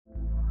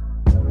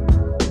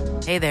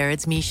Hey there,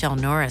 it's Michelle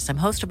Norris. I'm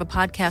host of a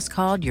podcast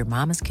called Your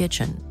Mama's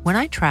Kitchen. When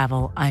I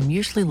travel, I'm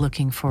usually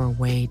looking for a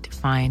way to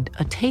find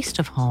a taste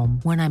of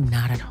home when I'm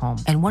not at home.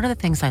 And one of the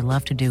things I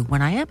love to do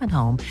when I am at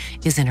home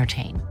is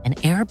entertain. And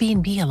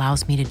Airbnb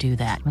allows me to do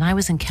that. When I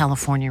was in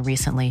California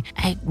recently,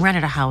 I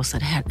rented a house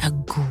that had a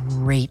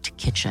great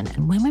kitchen.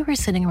 And when we were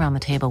sitting around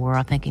the table, we were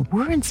all thinking,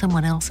 we're in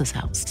someone else's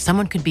house.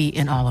 Someone could be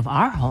in all of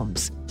our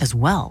homes as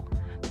well.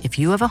 If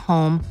you have a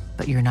home,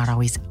 but you're not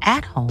always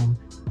at home,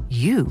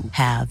 you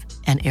have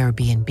an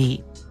Airbnb.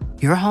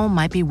 Your home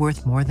might be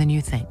worth more than you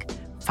think.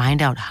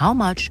 Find out how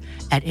much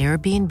at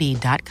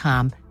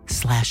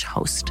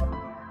airbnb.com/host.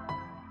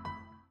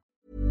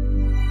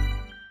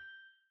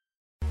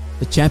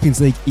 The Champions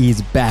League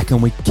is back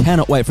and we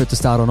cannot wait for it to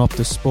start on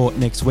Optus Sport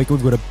next week.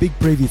 We've got a big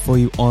preview for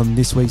you on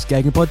this week's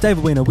Gagan-Pod.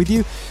 David Weiner with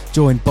you,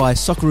 joined by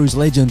Socceroos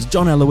legends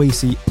John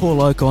Aloisi, Paul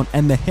Okon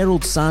and the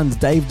Herald Sun's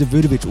Dave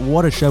Davutovic.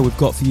 What a show we've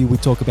got for you. We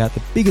talk about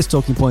the biggest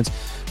talking points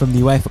from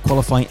the UEFA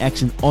qualifying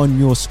action on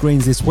your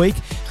screens this week.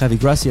 Javi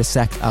Gracia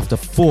sacked after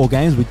 4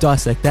 games. We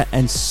dissect that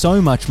and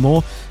so much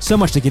more. So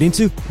much to get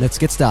into. Let's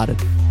get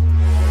started.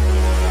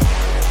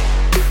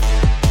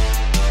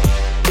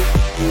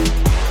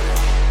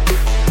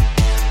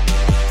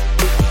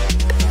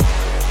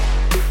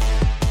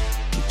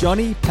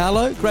 Johnny,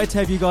 Paolo, great to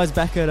have you guys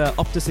back at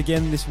Optus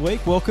again this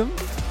week. Welcome.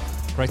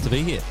 Great to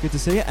be here. Good to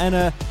see you.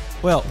 And,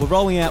 well, we're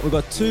rolling out. We've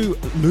got 2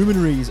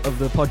 luminaries of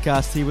the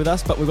podcast here with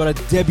us, but we've got a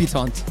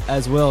debutant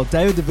as well.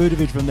 David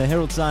Davutovic from the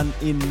Herald Sun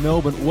in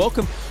Melbourne.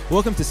 Welcome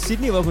to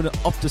Sydney. Welcome to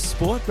Optus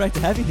Sport. Great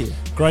to have you here.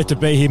 Great to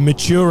be here.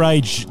 Mature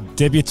age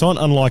debutant,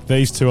 unlike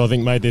these two, I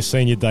think made their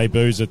senior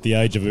debuts at the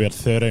age of about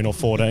 13 or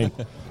 14.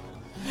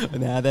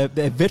 Now, they're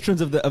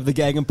veterans of the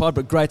Gagan-Pod,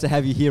 but great to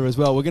have you here as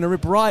well. We're going to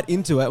rip right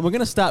into it. We're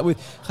going to start with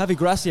Javi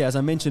Gracia, as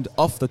I mentioned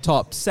off the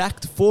top.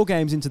 Sacked 4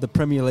 games into the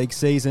Premier League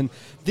season.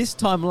 This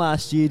time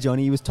last year,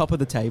 Johnny, he was top of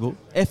the table.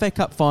 FA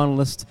Cup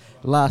finalist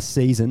last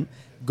season.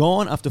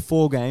 Gone after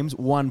 4 games,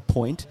 1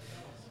 point.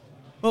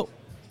 Well,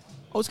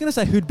 I was going to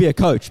say who'd be a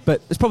coach, but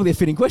it's probably a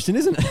fitting question,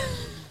 isn't it?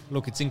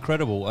 Look, it's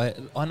incredible.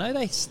 I know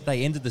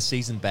they ended the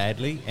season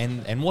badly,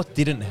 and what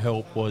didn't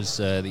help was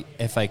the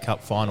FA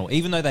Cup final.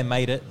 Even though they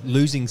made it,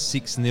 losing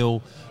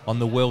 6-0 on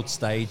the world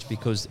stage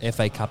because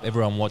FA Cup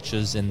everyone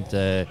watches, and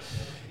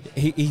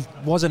he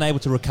wasn't able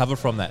to recover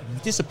from that.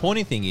 The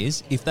disappointing thing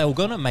is, if they were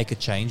going to make a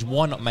change,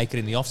 why not make it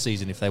in the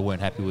off-season if they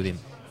weren't happy with him?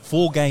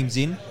 4 games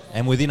in,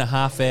 and within a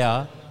half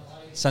hour,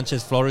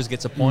 Sanchez Flores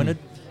gets appointed.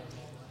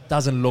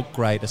 Doesn't look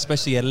great,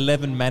 especially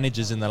 11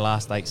 managers in the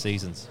last 8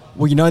 seasons.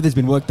 Well, you know there's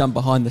been work done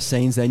behind the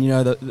scenes then. You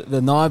know the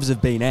knives have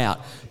been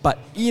out. But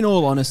in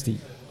all honesty,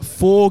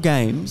 4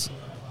 games,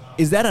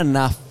 is that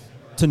enough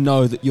to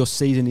know that your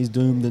season is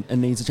doomed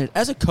and needs to change?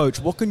 As a coach,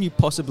 what can you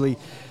possibly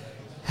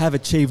have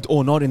achieved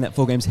or not in that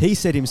 4 games? He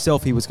said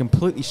himself he was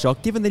completely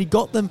shocked, given that he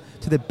got them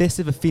to their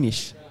best ever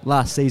finish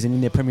last season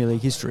in their Premier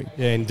League history.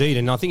 Yeah, indeed.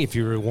 And I think if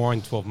you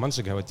rewind 12 months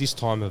ago, at this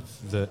time of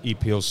the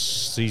EPL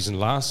season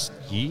last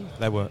year,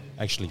 they were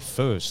actually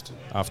first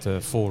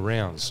after 4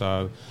 rounds.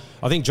 So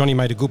I think Johnny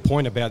made a good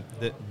point about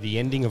the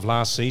ending of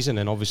last season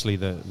and obviously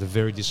the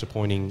very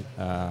disappointing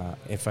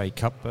FA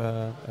Cup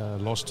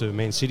loss to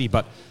Man City.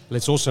 But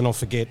let's also not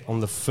forget, on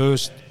the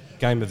first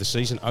game of the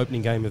season,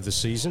 opening game of the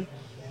season,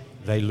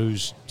 they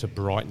lose to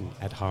Brighton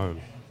at home.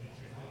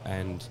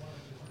 And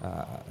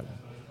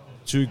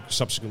 2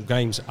 subsequent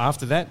games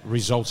after that,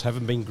 results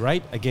haven't been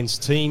great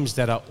against teams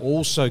that are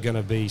also going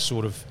to be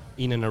sort of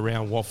in and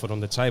around Watford on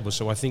the table.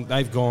 So I think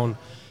they've gone,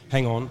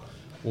 hang on,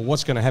 well,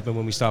 what's going to happen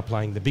when we start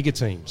playing the bigger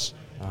teams?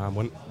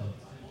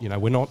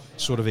 We're not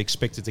sort of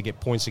expected to get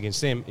points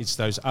against them. It's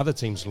those other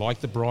teams like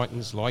the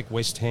Brightons, like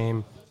West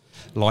Ham,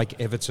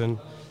 like Everton,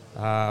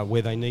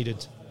 where they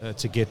needed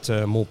to get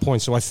more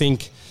points. So I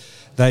think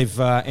they've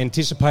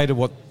anticipated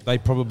what they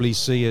probably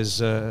see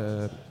as,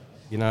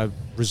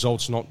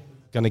 results not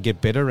going to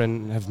get better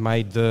and have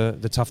made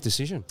the tough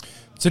decision.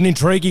 It's an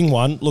intriguing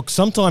one. Look,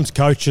 sometimes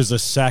coaches are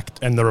sacked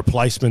and the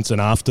replacement's an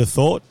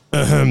afterthought,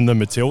 the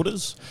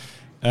Matildas.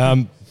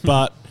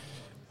 But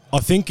I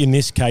think in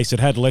this case it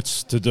had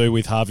less to do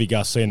with Javi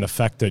Garcia and the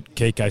fact that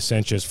Quique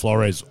Sanchez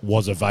Flores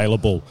was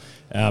available.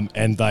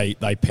 And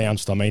they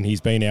pounced. I mean,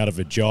 he's been out of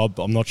a job.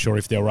 I'm not sure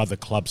if there were other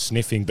clubs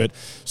sniffing, but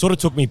sort of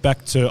took me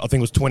back to, I think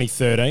it was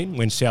 2013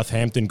 when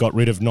Southampton got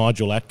rid of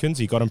Nigel Atkins.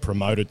 He got him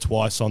promoted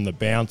twice on the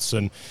bounce,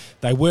 and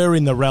they were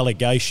in the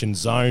relegation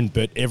zone,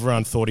 but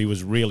everyone thought he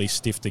was really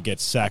stiff to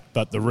get sacked.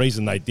 But the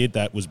reason they did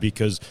that was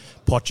because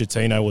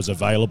Pochettino was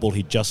available.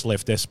 He just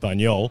left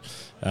Espanyol,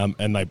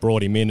 and they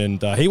brought him in,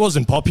 and he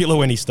wasn't popular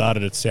when he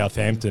started at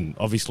Southampton.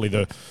 Obviously,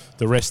 the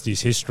rest is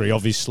history.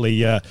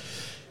 Obviously,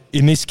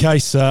 in this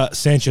case,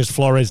 Sanchez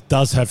Flores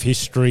does have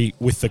history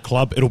with the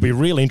club. It'll be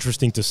really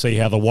interesting to see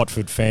how the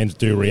Watford fans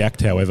do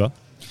react, however.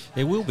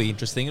 It will be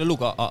interesting.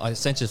 Look,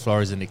 Sanchez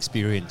Flores is an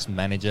experienced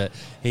manager.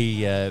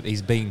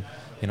 He's been,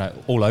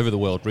 all over the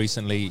world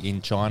recently,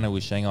 in China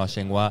with Shanghai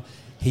Shenhua.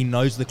 He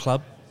knows the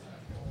club.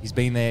 He's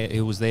been there.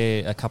 He was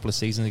there a couple of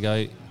seasons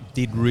ago.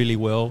 Did really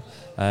well.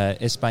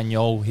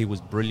 Espanyol, he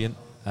was brilliant.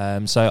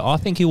 So I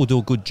think he will do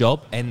a good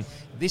job. And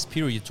this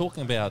period, you're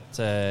talking about,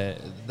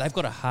 they've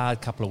got a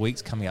hard couple of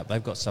weeks coming up.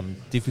 They've got some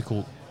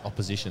difficult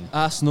opposition.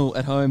 Arsenal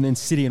at home, then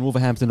City and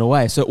Wolverhampton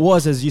away. So it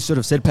was, as you sort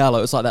of said,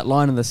 Paolo, it's like that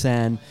line in the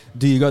sand.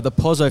 Do you go? The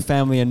Pozzo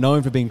family are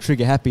known for being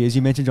trigger happy, as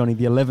you mentioned, Johnny,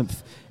 the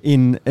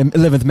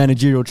 11th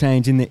managerial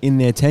change in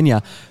their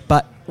tenure.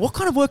 But what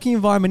kind of working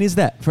environment is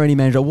that for any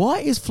manager? Why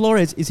is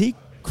Flores? Is he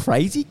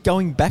crazy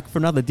going back for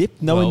another dip?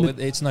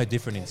 It's no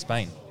different in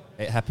Spain.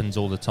 It happens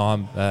all the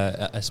time,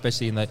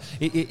 especially in the.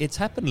 It's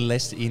happened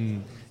less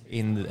in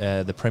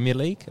the Premier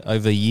League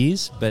over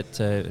years, but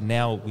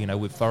now,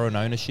 with foreign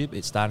ownership,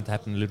 it's starting to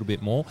happen a little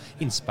bit more.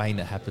 In Spain,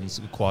 it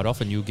happens quite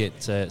often. You'll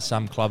get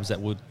some clubs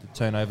that would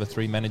turn over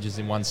 3 managers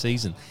in one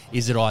season.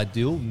 Is it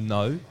ideal?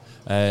 No.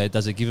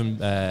 Does it give them,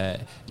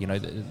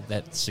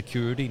 that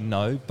security?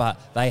 No. But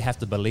they have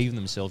to believe in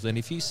themselves. And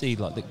if you see,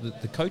 like,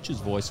 the coach's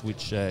voice,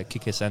 which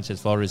Quique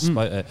Sanchez Flores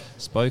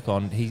spoke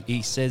on,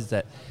 he says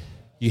that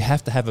you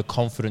have to have a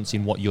confidence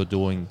in what you're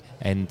doing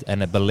and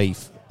a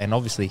belief. And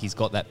obviously he's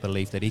got that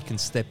belief that he can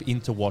step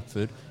into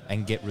Watford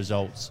and get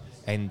results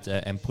and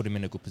put him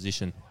in a good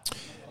position.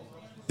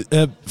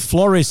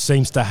 Flores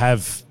seems to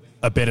have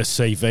a better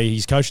CV.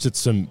 He's coached at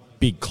some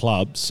big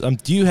clubs.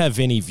 Do you have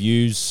any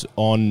views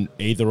on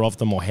either of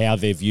them or how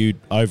they're viewed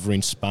over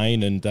in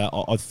Spain? And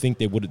I think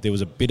there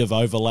was a bit of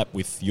overlap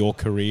with your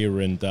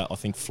career and I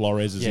think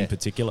Flores's in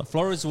particular.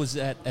 Flores was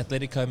at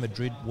Atletico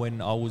Madrid when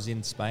I was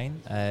in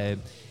Spain.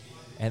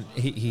 And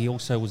he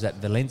also was at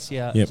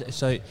Valencia. Yep.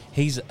 So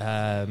he's,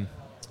 at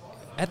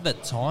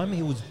that time,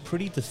 he was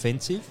pretty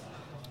defensive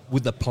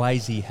with the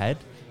plays he had.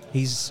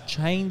 He's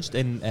changed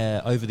and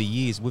over the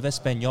years. With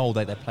Espanyol,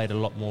 they played a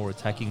lot more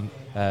attacking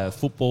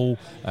football,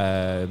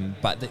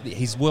 but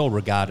he's well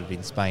regarded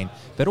in Spain.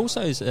 But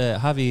also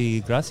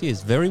Javi Gracia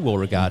is very well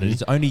regarded.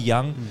 He's only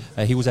young.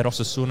 He was at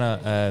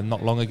Osasuna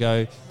not long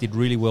ago, did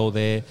really well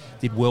there,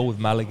 did well with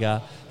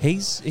Malaga.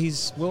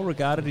 He's well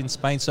regarded in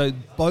Spain. So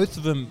both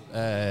of them,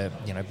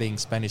 being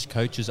Spanish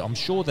coaches, I'm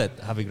sure that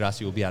Javi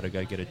Gracia will be able to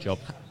go get a job.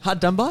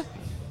 Hard done by?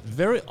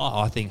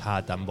 I think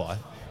hard done by.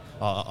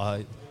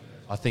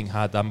 I think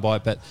hard done by,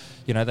 but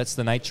that's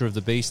the nature of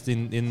the beast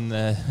in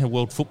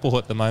world football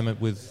at the moment.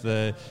 With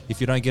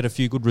if you don't get a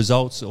few good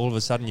results, all of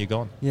a sudden you're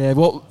gone. Yeah,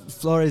 well,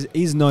 Flores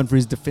is known for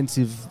his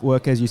defensive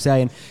work, as you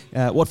say,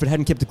 and Watford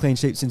hadn't kept a clean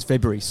sheet since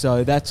February,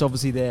 so that's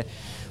obviously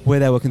where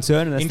they were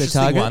concerned, and that's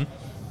their target. One.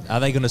 Are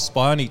they going to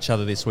spy on each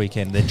other this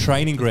weekend? Their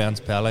training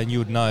grounds, Paolo, and you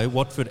would know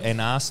Watford and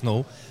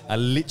Arsenal are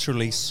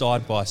literally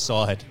side by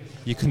side.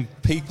 You can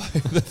peek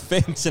over the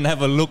fence and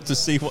have a look to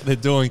see what they're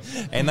doing.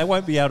 And they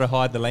won't be able to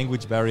hide the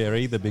language barrier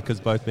either,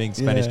 because both being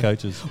Spanish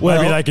coaches.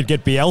 Well, maybe they could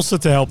get Bielsa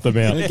to help them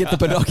out. Get the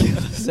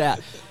binoculars out.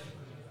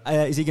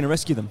 Is he going to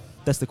rescue them?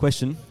 That's the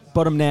question.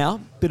 Bottom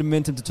now, bit of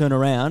momentum to turn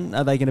around.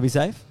 Are they going to be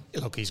safe?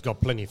 Look, he's got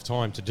plenty of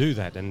time to do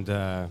that. And,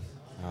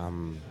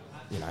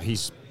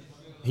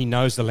 he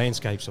knows the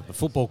landscapes of the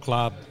football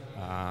club.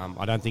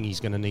 I don't think he's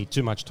going to need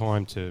too much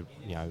time to,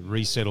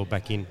 resettle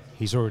back in.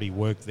 He's already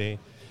worked there.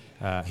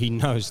 He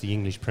knows the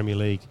English Premier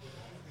League,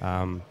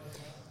 an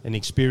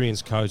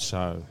experienced coach.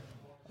 So,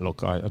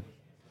 look, I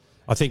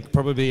think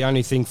probably the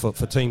only thing for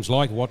teams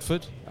like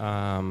Watford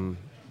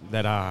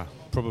that are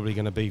probably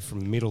going to be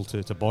from middle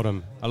to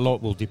bottom, a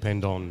lot will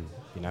depend on,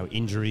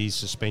 injuries,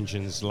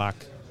 suspensions, luck,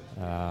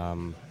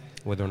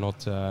 whether or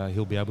not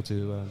he'll be able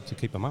to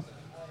keep them up.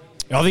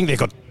 I think they've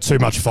got too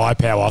much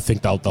firepower. I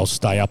think they'll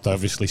stay up. They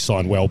obviously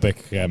signed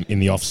Welbeck in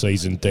the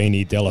off-season.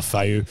 Dini,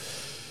 Deulofeu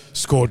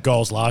scored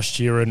goals last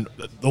year. And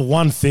the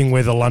one thing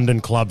where the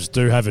London clubs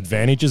do have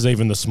advantages,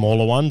 even the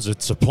smaller ones,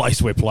 it's a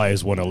place where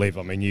players want to live.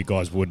 I mean, you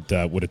guys would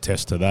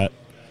attest to that.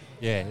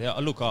 Yeah,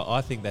 look,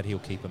 I think that he'll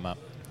keep them up.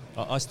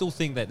 I still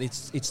think that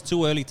it's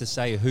too early to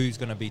say who's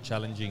going to be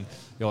challenging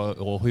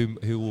or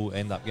who will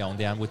end up going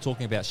down. We're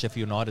talking about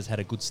Sheffield United has had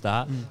a good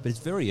start, but it's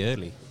very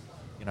early.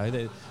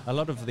 A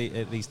lot of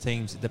these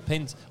teams, it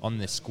depends on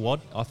their squad.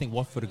 I think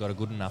Watford have got a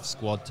good enough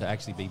squad to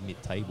actually be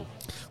mid-table.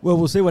 Well,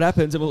 we'll see what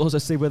happens, and we'll also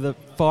see whether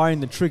firing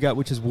the trigger,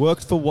 which has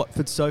worked for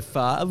Watford so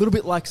far, a little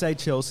bit like, say,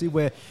 Chelsea,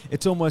 where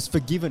it's almost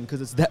forgiven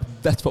because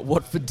that's what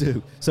Watford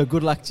do. So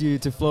good luck to you,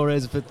 to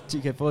Flores, for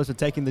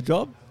taking the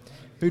job.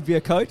 Who'd be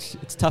a coach?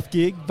 It's a tough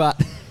gig,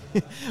 but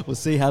we'll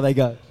see how they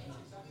go.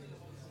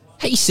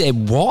 He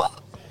said what?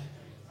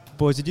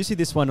 Boys, did you see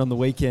this one on the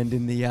weekend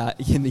in the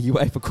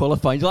UEFA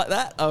qualifying? You like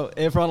that? Oh,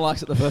 everyone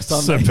likes it the first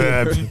time.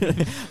 Superb.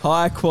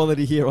 High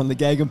quality here on the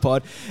Gagan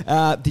Pod.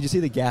 Did you see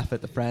the gaffe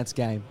at the France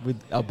game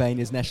with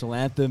Albania's national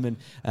anthem? And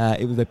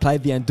they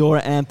played the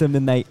Andorra anthem,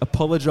 and they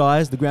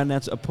apologised. The ground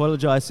announcer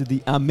apologised to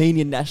the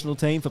Armenian national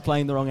team for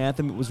playing the wrong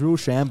anthem. It was real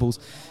shambles,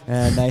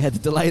 and they had to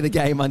delay the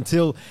game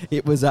until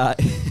it was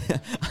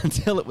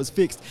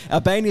fixed.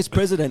 Albania's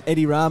president,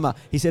 Edi Rama,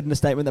 he said in a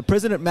statement that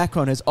President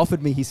Macron has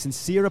offered me his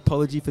sincere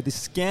apology for this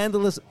scandalous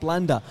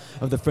blunder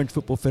of the French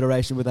Football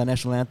Federation with our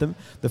national anthem.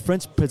 The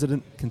French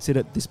president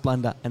considered this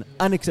blunder an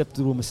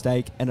unacceptable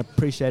mistake and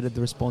appreciated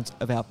the response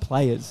of our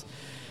players.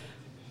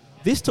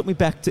 This took me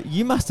back to,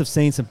 you must have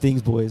seen some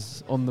things,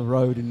 boys, on the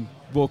road in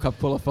World Cup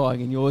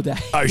qualifying in your day.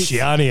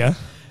 Oceania.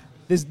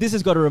 This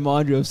has got to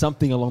remind you of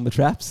something along the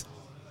traps.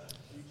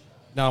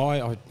 No,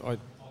 I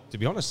to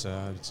be honest,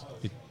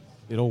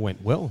 it all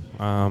went well.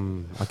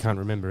 I can't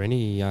remember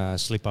any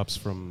slip-ups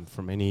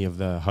from any of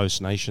the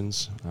host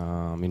nations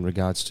in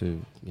regards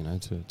to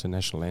to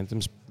national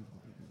anthems.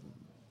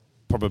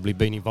 Probably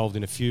been involved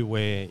in a few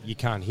where you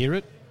can't hear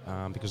it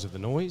because of the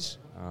noise.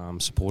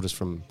 Supporters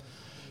from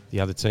the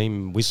other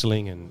team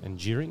whistling and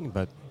jeering,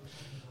 but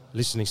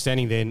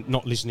standing there,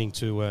 not listening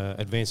to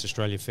Advanced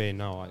Australia Fair.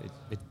 No,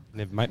 it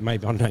never.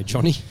 Maybe I don't know,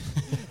 Johnny.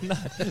 No,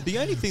 the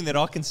only thing that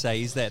I can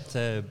say is that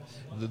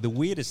the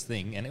weirdest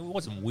thing, and it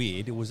wasn't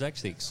weird, it was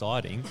actually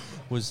exciting,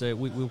 was we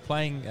were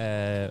playing,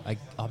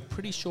 I'm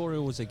pretty sure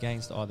it was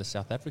against either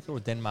South Africa or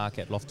Denmark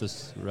at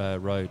Loftus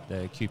Road,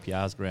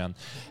 QPR's ground,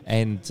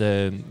 and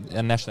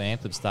our national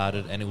anthem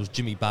started, and it was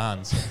Jimmy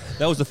Barnes.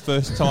 That was the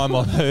first time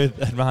I heard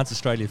Advanced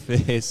Australia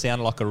Fair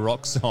sound like a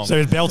rock song. So he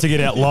was belting it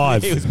out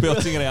live. He was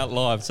belting it out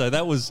live. So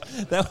that was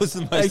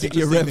the most interesting.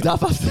 You revved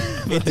up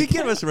It did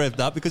get us revved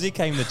up because he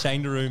came in the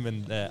change room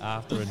and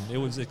after, and it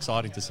was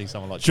exciting to see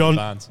someone like Jimmy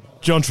Barnes.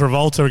 John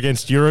Travolta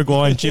against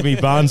Uruguay and Jimmy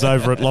Barnes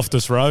over at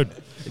Loftus Road.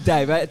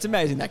 Dave, it's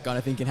amazing that kind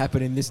of thing can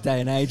happen in this day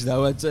and age,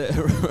 though.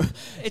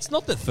 It's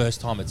not the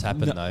first time it's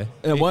happened, though.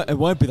 It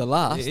won't be the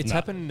last. It's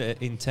happened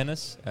in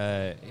tennis.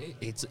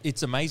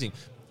 It's amazing.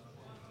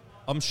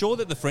 I'm sure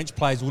that the French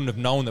players wouldn't have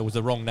known that was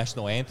the wrong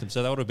national anthem,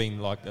 so they would have been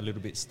like a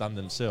little bit stunned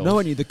themselves. No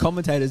one knew. The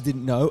commentators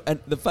didn't know. And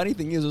the funny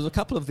thing is, there was a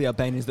couple of the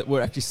Albanians that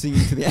were actually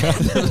singing to the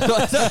anthem.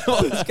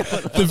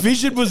 The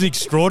vision was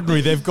extraordinary.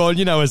 They've gone,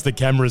 as the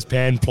cameras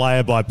pan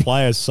player by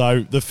player.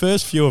 So the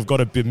first few have got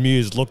a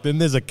bemused look. Then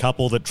there's a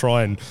couple that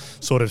try and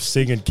sort of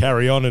sing and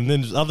carry on. And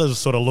then others are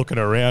sort of looking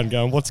around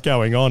going, what's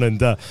going on?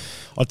 And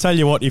I'll tell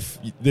you what, if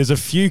there's a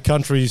few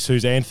countries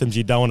whose anthems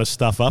you don't want to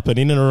stuff up, and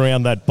in and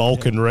around that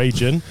Balkan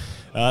region,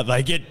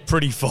 they get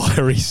pretty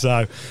fiery,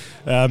 so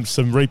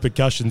some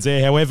repercussions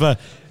there. However,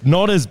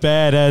 not as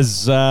bad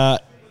as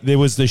there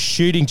was the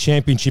shooting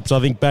championships, I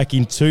think, back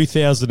in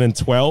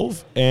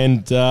 2012,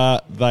 and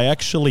they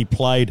actually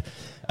played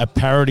a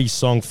parody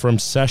song from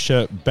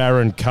Sacha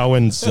Baron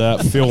Cohen's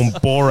film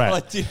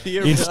Borat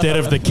instead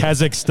of the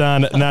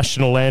Kazakhstan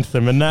national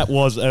anthem, and that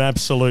was an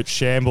absolute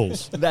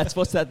shambles.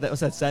 What's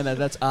that saying?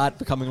 That's art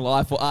becoming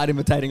life, or art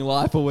imitating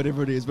life, or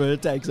whatever it is, where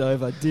it takes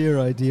over. Dear,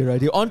 oh dear, oh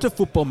dear. On to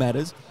football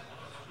matters.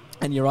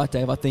 And you're right,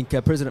 Dave. I think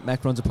President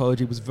Macron's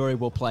apology was very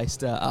well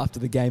placed after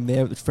the game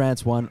there.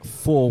 France won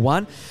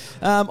 4-1.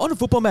 On to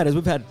football matters,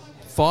 we've had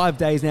 5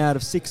 days now out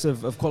of 6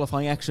 of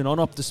qualifying action on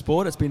Optus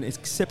Sport. It's been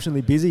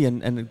exceptionally busy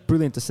and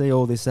brilliant to see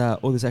all this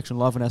action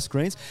live on our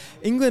screens.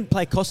 England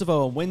play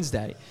Kosovo on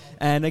Wednesday,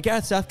 and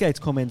Gareth Southgate's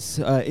comments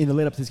in the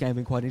lead-up to this game have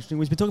been quite interesting.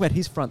 He's been talking about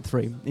his front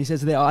three. He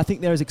says, I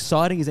think they're as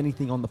exciting as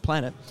anything on the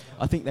planet.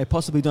 I think they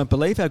possibly don't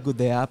believe how good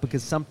they are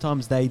because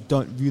sometimes they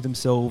don't view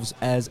themselves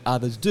as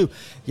others do.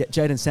 Yet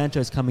Jadon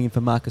Sancho's coming in for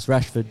Marcus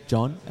Rashford,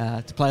 John,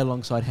 to play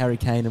alongside Harry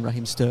Kane and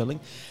Raheem Sterling.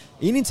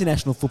 In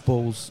international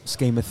football's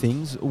scheme of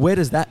things, where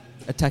does that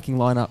attacking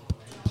lineup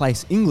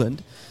place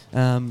England,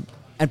 and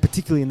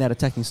particularly in that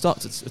attacking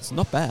stocks? It's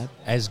not bad.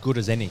 As good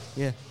as any.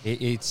 Yeah.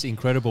 It's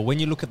incredible. When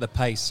you look at the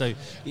pace, so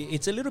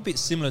it's a little bit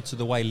similar to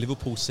the way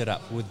Liverpool set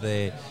up with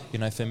their,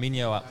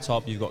 Firmino up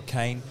top, you've got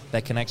Kane,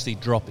 they can actually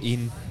drop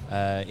in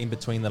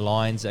between the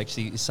lines,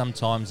 actually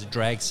sometimes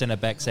drag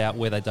centre-backs out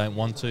where they don't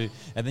want to,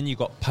 and then you've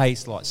got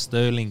pace like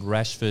Sterling,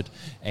 Rashford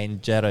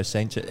and Jadon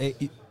Sancho.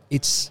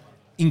 It's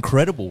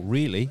incredible,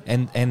 really,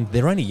 and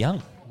they're only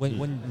young.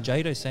 When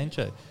Jadon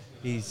Sancho,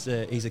 he's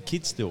a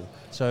kid still.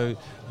 So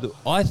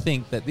I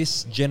think that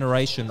this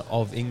generation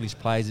of English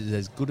players is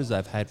as good as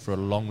they've had for a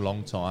long,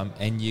 long time,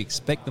 and you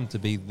expect them to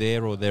be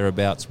there or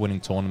thereabouts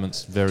winning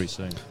tournaments very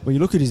soon. Well, you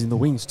look at it in the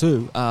wings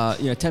too.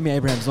 Tammy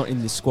Abraham's not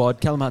in this squad.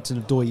 Callum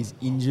Hudson-Odoi is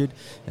injured.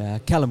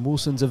 Callum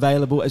Wilson's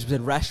available. As we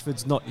said,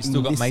 Rashford's not. You've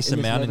still got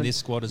Mason Mount in this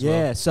squad as well.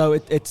 Yeah, so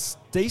it's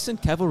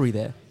decent cavalry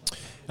there.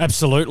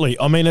 Absolutely.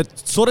 I mean,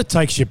 it sort of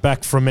takes you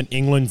back from an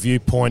England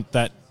viewpoint,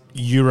 that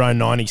Euro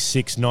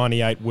 96,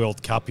 98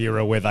 World Cup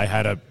era where they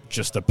had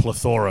just a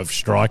plethora of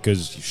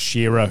strikers.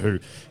 Shearer, who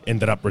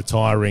ended up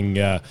retiring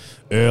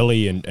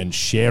early, and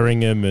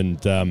Sheringham,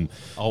 and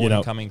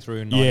Owen coming through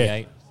in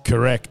 98. Yeah,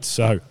 correct.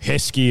 So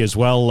Heskey as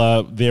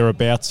well,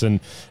 thereabouts, and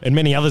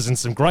many others, and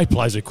some great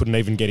players who couldn't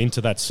even get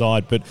into that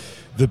side. But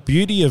the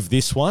beauty of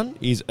this one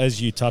is,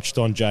 as you touched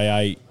on,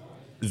 J.A.,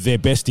 their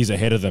best is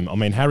ahead of them. I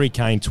mean, Harry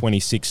Kane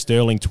 26,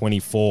 Sterling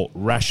 24,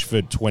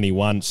 Rashford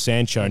 21,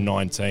 Sancho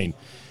 19.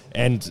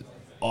 And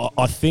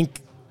I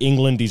think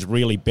England is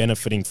really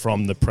benefiting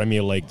from the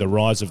Premier League, the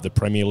rise of the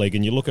Premier League.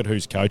 And you look at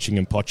who's coaching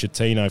them: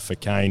 Pochettino for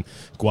Kane,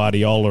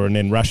 Guardiola, and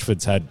then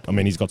Rashford's had,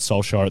 he's got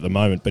Solskjaer at the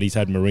moment, but he's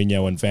had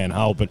Mourinho and Van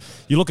Gaal. But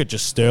you look at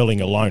just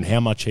Sterling alone, how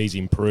much he's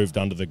improved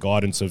under the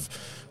guidance of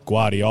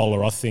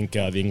Guardiola. I think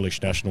the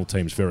English national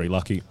team's very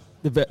lucky.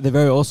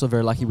 They're also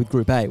very lucky with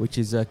Group A, which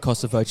is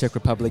Kosovo, Czech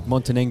Republic,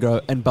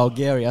 Montenegro, and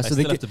Bulgaria. They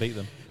still have to beat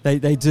them.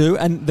 They do,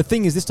 and the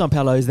thing is, this time,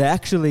 Paolo, is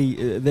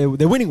they're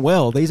winning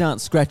well. These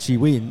aren't scratchy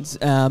wins.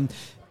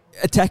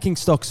 Attacking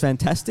stock's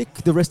fantastic.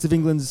 The rest of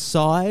England's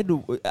side,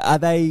 are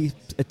they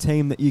a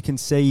team that you can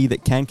see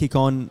that can kick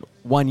on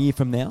 1 year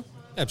from now?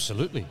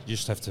 Absolutely. You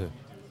just have to,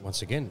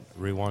 once again,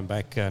 rewind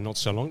back not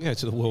so long ago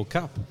to the World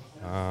Cup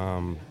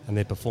and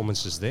their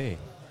performances there.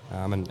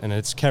 And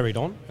it's carried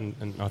on,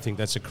 and I think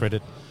that's a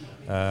credit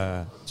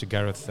to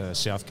Gareth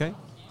Southgate.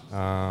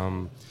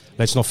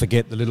 Let's not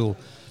forget the little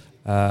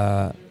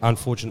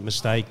unfortunate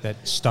mistake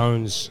that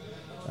Stones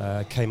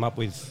came up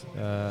with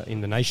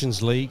in the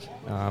Nations League,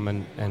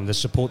 and the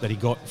support that he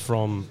got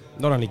from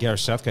not only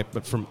Gareth Southgate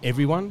but from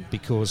everyone,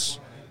 because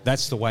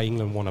that's the way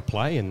England want to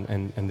play,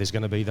 and there's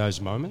going to be those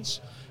moments.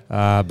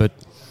 But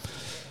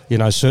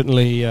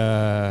certainly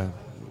they're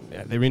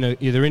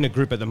in a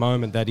group at the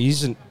moment that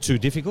isn't too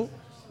difficult,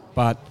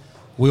 but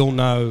we all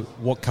know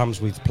what comes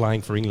with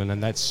playing for England,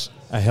 and that's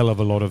a hell of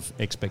a lot of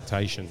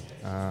expectation.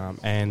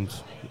 And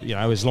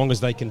as long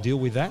as they can deal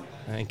with that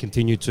and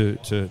continue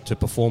to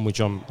perform,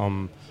 which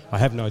I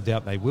have no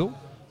doubt they will,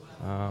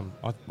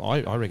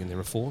 I reckon they're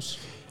a force.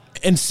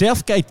 And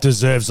Southgate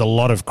deserves a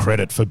lot of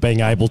credit for being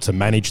able to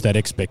manage that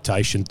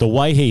expectation. The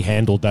way he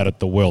handled that at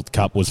the World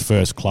Cup was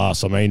first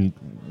class. I mean,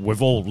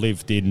 we've all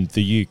lived in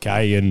the UK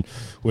and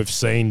we've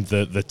seen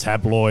the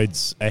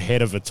tabloids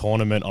ahead of a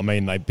tournament. I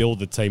mean, they build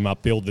the team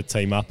up,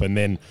 and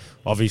then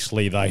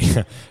obviously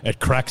it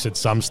cracks at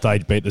some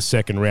stage, be it the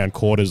second round,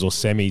 quarters or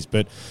semis.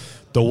 But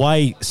the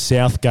way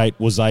Southgate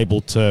was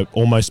able to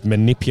almost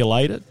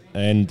manipulate it,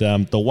 and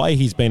the way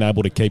he's been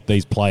able to keep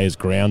these players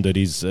grounded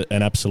is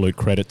an absolute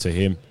credit to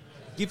him.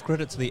 Give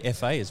credit to the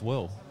FA as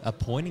well,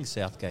 appointing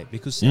Southgate,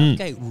 because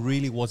Southgate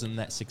really wasn't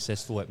that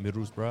successful at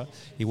Middlesbrough.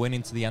 He went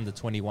into the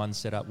under-21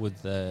 setup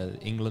with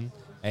England,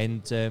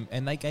 and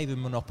they gave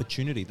him an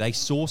opportunity. They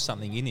saw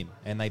something in him,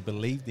 and they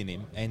believed in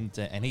him,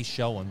 and he's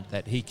shown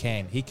that he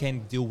can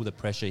deal with the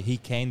pressure. He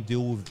can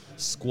deal with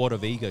squad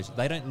of egos.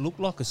 They don't look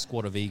like a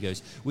squad of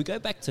egos. We go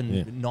back to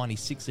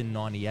 96 and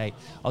 98.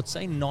 I'd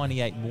say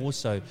 98 more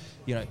so.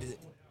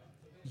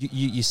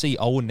 You see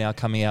Owen now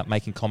coming out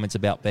making comments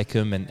about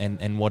Beckham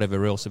and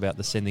whatever else about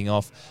the sending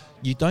off.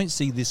 You don't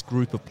see this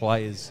group of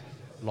players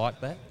like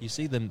that. You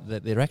see them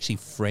that they're actually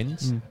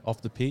friends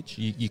off the pitch.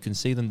 You can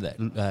see them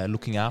that,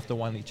 looking after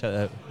one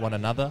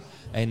another,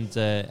 and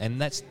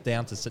that's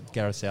down to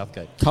Gareth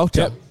Southgate.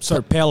 Culture.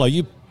 So, Paolo,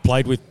 you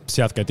played with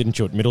Southgate, didn't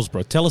you, at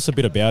Middlesbrough? Tell us a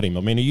bit about him. I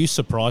mean, are you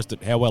surprised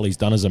at how well he's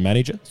done as a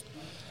manager?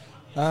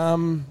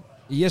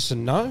 Yes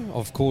and no.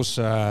 Of course,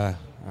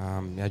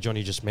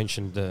 Johnny just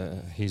mentioned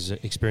his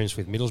experience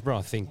with Middlesbrough.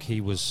 I think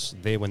he was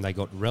there when they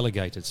got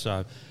relegated.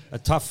 So a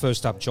tough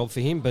first-up job for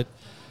him, but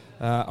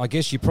I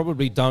guess you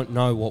probably don't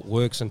know what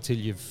works until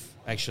you've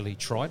actually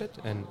tried it.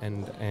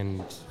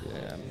 And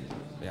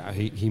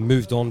he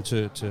moved on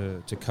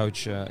to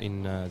coach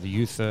in the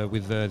youth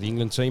with the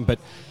England team. But,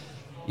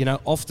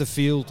 off the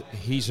field,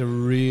 he's a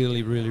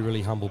really, really,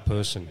 really humble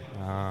person.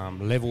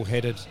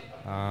 Level-headed,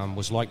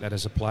 was like that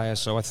as a player.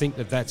 So I think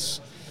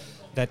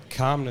that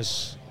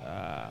calmness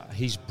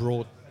he's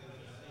brought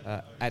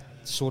at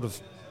sort of,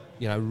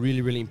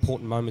 really, really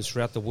important moments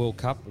throughout the World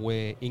Cup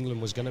where England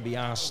was going to be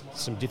asked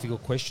some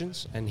difficult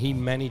questions, and he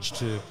managed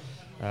to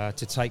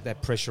take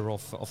that pressure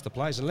off the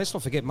players. And let's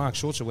not forget Mark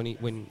Schwarzer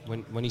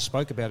when he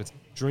spoke about it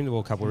during the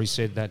World Cup, where he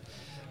said that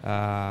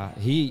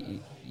he,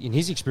 in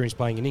his experience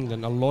playing in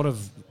England, a lot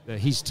of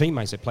his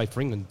teammates that played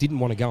for England didn't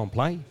want to go and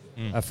play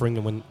for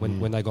England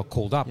when they got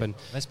called up. And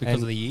that's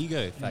because of the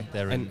ego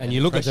factor. And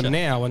you look at them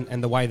now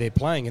and the way they're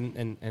playing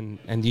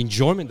and the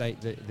enjoyment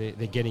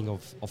they're getting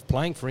of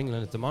playing for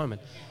England at the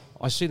moment.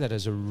 I see that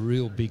as a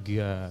real big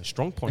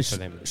strong point for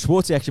them.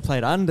 Schwartzy actually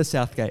played under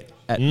Southgate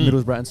at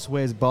Middlesbrough and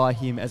swears by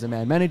him as a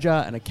man manager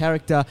and a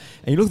character.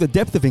 And you look at the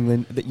depth of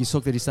England that you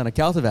saw that he's starting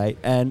to cultivate.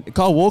 And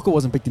Kyle Walker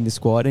wasn't picked in this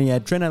squad. And he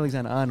had Trent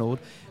Alexander-Arnold,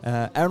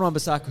 Aaron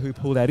Wan-Bissaka, who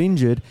pulled out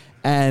injured,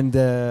 and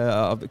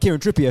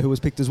Kieran Trippier, who was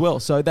picked as well.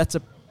 So that's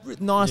a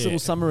nice little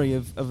summary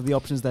of the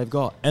options they've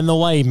got. And the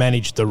way he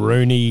managed the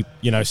Rooney,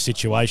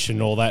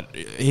 situation, all that,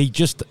 he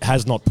just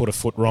has not put a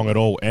foot wrong at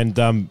all.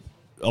 And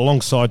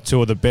alongside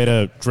two of the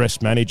better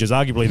dressed managers,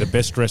 arguably the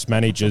best dressed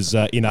managers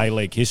in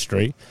A-League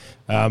history.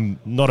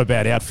 Not a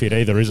bad outfit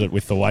either, is it,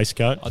 with the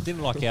waistcoat? I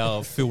didn't like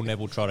how Phil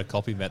Neville tried to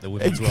copy him at the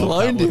Women's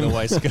World Cup with the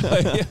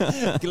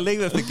waistcoat.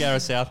 Leave it for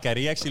Gareth Southgate.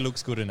 He actually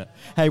looks good in it.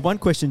 Hey, one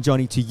question,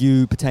 Johnny, to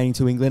you pertaining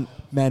to England,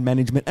 man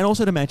management, and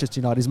also to Manchester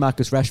United is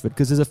Marcus Rashford,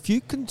 because there's a few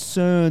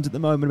concerns at the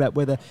moment about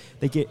whether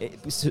they get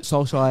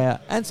Solskjaer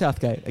and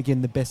Southgate,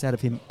 again, the best out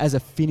of him as a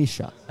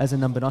finisher, as a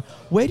number 9.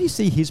 Where do you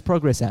see his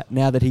progress at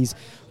now that he's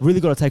really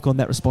got to take on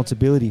that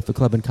responsibility for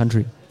club and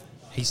country?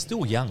 He's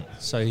still young,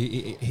 so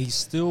he's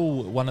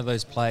still one of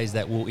those players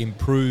that will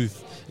improve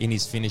in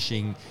his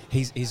finishing.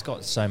 He's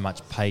got so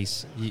much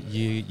pace.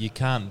 You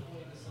can't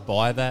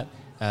buy that.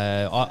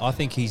 I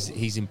think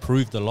he's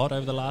improved a lot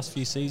over the last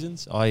few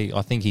seasons.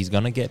 I think he's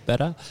going to get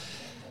better.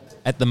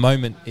 At the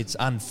moment, it's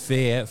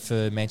unfair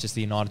for Manchester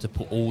United to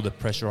put all the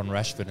pressure on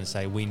Rashford and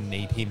say we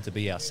need him to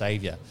be our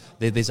saviour.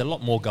 There's a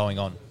lot more going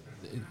on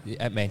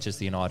at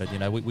Manchester United.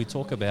 We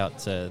talk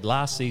about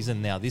last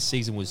season. Now this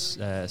season was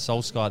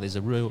Solskjaer. There's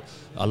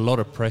a lot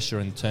of pressure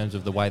in terms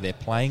of the way they're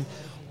playing.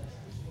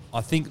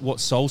 I think what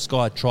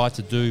Solskjaer tried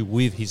to do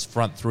with his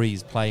front three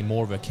is play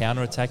more of a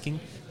counter-attacking.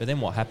 But then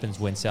what happens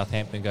when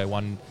Southampton go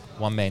one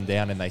man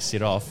down and they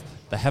sit off?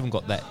 They haven't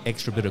got that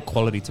extra bit of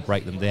quality to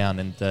break them down.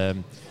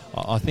 And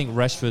I think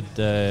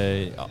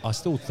Rashford, I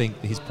still think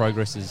his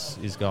progress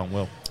is going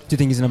well. Do you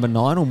think he's number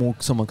 9 or more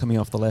someone coming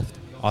off the left?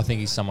 I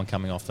think he's someone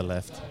coming off the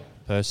left,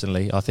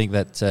 personally. I think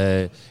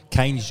that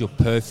Kane is your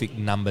perfect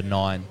number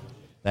 9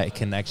 that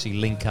can actually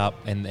link up,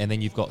 and then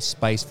you've got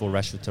space for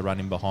Rashford to run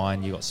in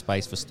behind. You've got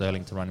space for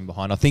Sterling to run in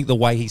behind. I think the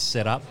way he's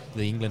set up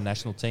the England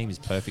national team is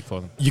perfect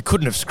for them. You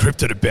couldn't have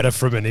scripted it better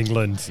from an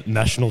England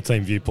national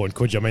team viewpoint,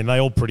 could you? I mean, they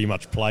all pretty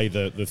much play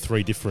the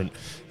 3 different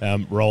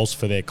roles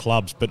for their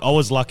clubs. But I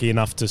was lucky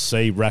enough to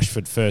see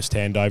Rashford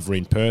firsthand over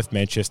in Perth.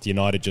 Manchester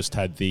United just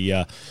had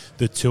the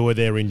tour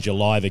there in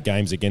July, the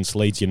games against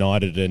Leeds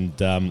United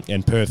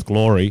and Perth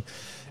Glory.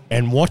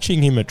 And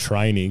watching him at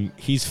training,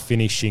 his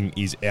finishing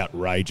is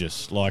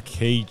outrageous. Like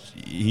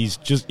he's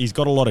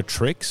got a lot of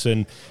tricks,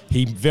 and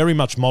he very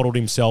much modelled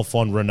himself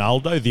on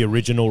Ronaldo, the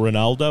original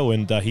Ronaldo.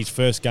 And his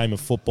first game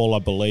of football, I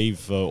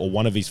believe, or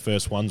one of his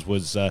first ones,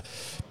 was a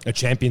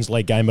Champions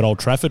League game at Old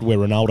Trafford where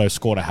Ronaldo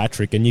scored a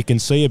hat-trick. And you can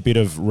see a bit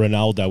of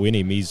Ronaldo in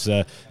him. He's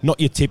not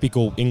your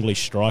typical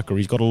English striker.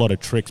 He's got a lot of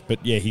tricks.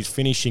 But, yeah, his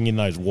finishing in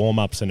those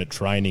warm-ups and at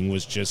training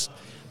was just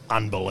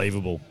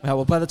unbelievable.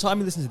 Well, by the time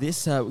you listen to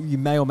this, you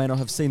may or may not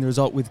have seen the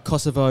result with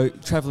Kosovo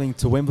travelling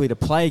to Wembley to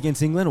play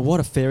against England. What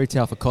a fairy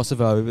tale for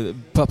Kosovo,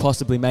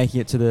 possibly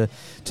making it to the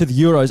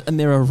Euros, and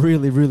they're a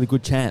really, really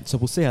good chance. So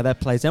we'll see how that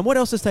plays out. What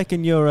else has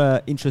taken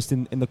your interest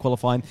in the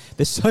qualifying?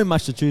 There's so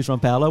much to choose from,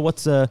 Paolo.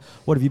 What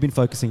have you been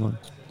focusing on?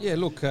 Yeah,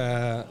 look,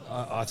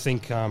 I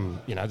think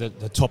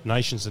the top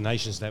nations, the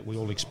nations that we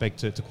all expect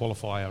to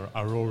qualify,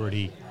 are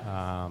already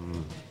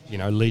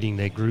leading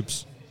their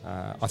groups.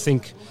 I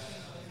think.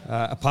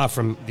 Apart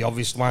from the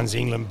obvious ones,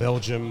 England,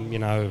 Belgium,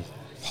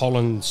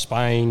 Holland,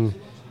 Spain,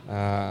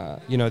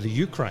 the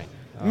Ukraine.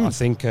 I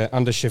think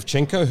under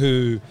Shevchenko,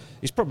 who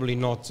is probably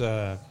not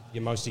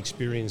your most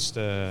experienced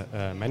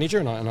manager,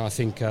 and I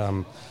think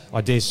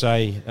I dare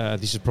say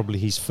this is probably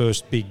his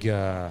first big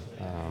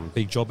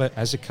job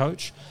as a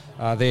coach.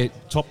 They're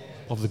top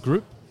of the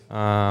group,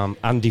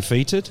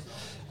 undefeated.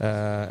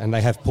 And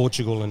they have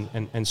Portugal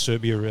and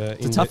Serbia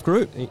it's a tough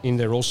group in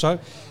there also.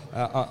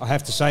 I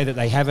have to say that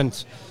they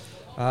haven't.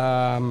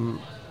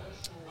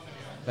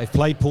 They've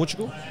played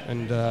Portugal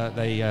and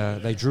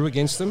they drew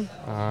against them.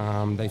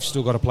 They've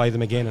still got to play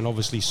them again, and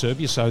obviously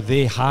Serbia. So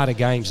their harder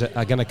games that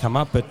are going to come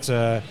up.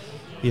 But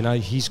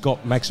he's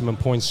got maximum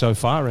points so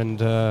far, and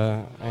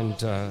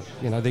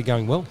they're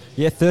going well.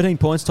 Yeah, 13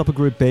 points, top of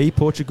Group B.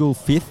 Portugal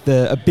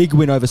 5th. A big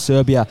win over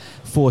Serbia,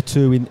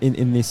 4-2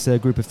 in this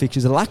group of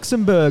fixtures.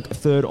 Luxembourg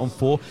 3rd on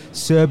 4.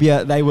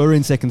 Serbia, they were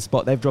in 2nd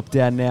spot. They've dropped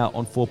down now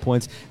on 4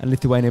 points, and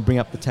Lithuania bring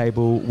up the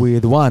table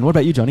with 1. What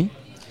about you, Johnny?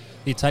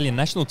 The Italian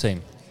national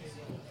team,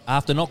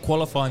 after not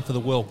qualifying for the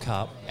World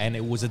Cup, and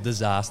it was a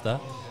disaster,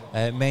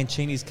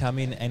 Mancini's come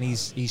in and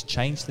he's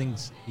changed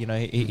things.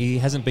 He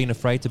hasn't been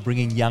afraid to bring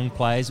in young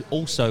players,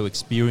 also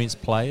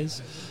experienced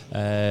players.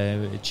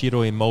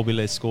 Ciro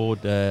Immobile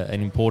scored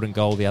an important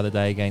goal the other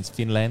day against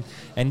Finland,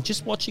 and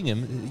just watching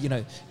him,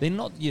 they're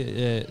not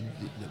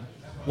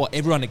what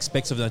everyone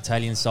expects of an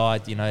Italian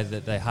side,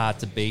 that they're hard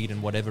to beat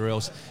and whatever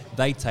else.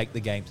 They take the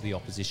game to the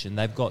opposition.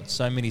 They've got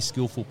so many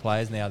skillful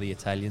players now, the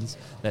Italians,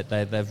 that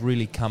they've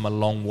really come a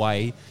long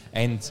way.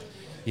 And,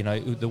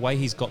 the way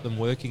he's got them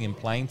working and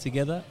playing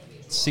together,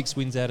 6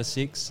 wins out of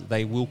 6,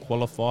 they will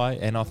qualify.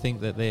 And I think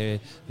that they're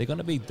going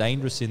to be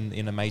dangerous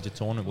in a major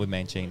tournament with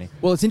Mancini.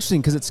 Well, it's interesting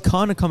because it's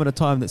kind of come at a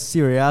time that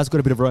Serie A's got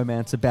a bit of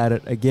romance about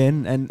it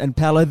again. And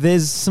Paolo,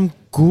 there's some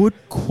good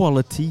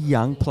quality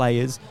young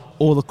players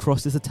all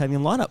across this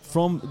Italian lineup,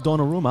 from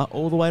Donnarumma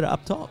all the way to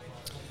up top.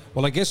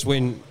 Well, I guess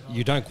when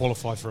you don't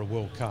qualify for a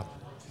World Cup,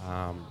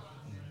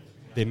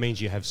 that means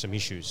you have some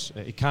issues.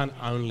 It can't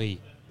only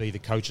be the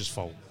coach's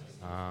fault.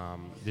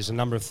 There's a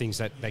number of things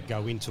that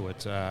go into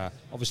it.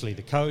 Obviously,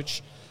 the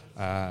coach,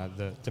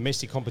 the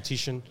domestic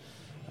competition,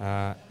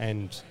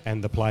 and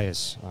the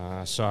players.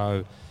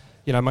 So,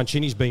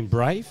 Mancini's been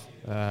brave.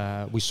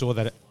 We saw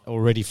that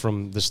already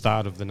from the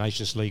start of the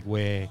Nations League,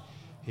 where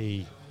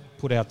he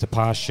put out to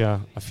pasture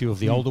a few of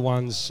the older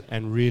ones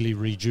and really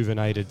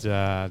rejuvenated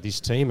this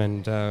team.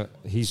 And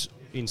he's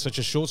in such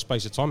a short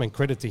space of time, and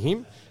credit to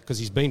him, because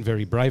he's been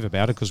very brave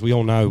about it, because we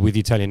all know with the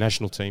Italian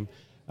national team,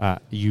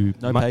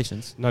 No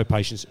patience.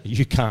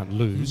 You can't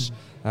lose.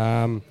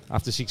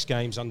 After 6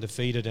 games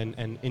undefeated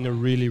and in a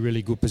really,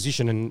 really good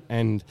position.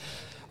 And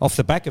off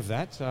the back of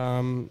that,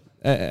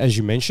 as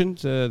you mentioned,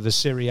 the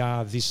Serie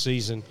A this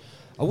season,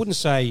 I wouldn't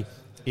say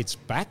it's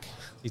back.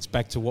 It's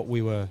back to what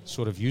we were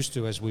sort of used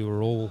to as we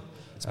were all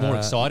it's more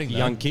exciting,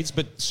 young though. Kids.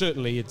 But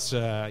certainly it's,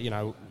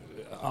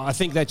 I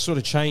think that sort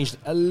of changed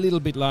a little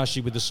bit last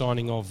year with the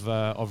signing of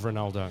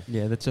Ronaldo.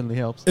 Yeah, that certainly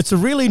helps. It's a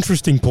really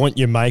interesting point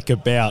you make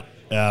about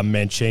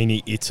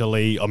Mancini,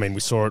 Italy. I mean,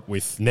 we saw it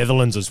with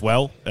Netherlands as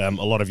well. A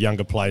lot of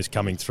younger players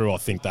coming through. I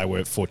think they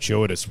were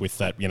fortuitous with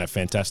that,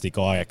 fantastic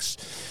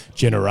Ajax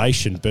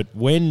generation. But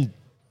when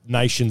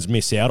nations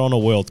miss out on a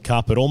World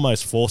Cup, it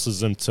almost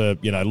forces them to,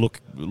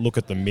 look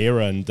at the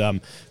mirror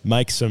and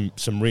make some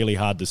really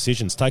hard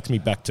decisions. Takes me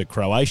back to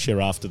Croatia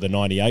after the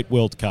 98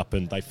 World Cup,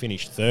 and they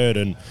finished third,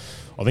 and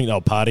I think they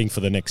were partying for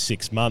the next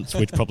 6 months,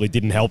 which probably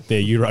didn't help their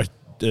Euro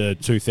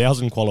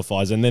 2000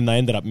 qualifiers, and then they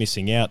ended up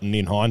missing out. And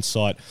in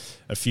hindsight,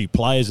 a few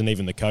players and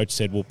even the coach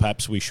said, well,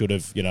 perhaps we should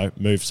have,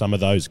 moved some of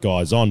those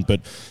guys on.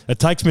 But it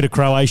takes me to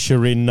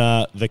Croatia in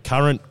the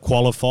current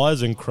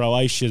qualifiers, and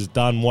Croatia's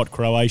done what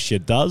Croatia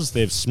does.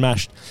 They've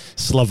smashed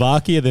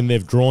Slovakia, then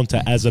they've drawn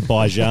to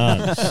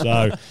Azerbaijan.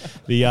 So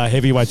the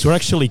heavyweights were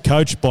actually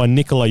coached by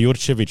Nikola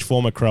Jurčević,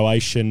 former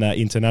Croatian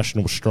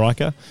international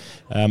striker,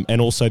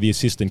 and also the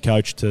assistant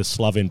coach to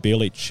Slaven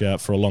Bilic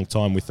for a long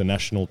time with the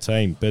national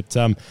team. But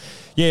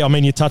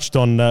you touched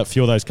on a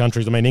few of those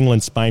countries. I mean,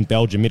 England, Spain,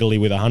 Belgium, Italy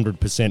with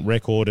 100%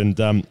 record, and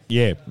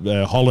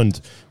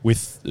Holland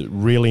with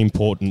really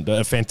important,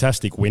 a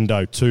fantastic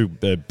window, 2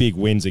 big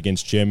wins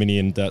against Germany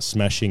and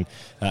smashing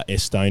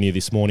Estonia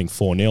this morning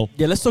 4-0.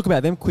 Yeah, let's talk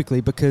about them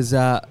quickly, because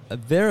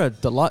they're a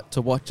delight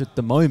to watch at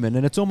the moment,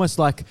 and it's almost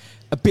like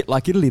a bit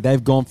like Italy.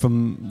 They've gone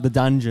from the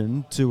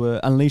dungeon to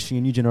unleashing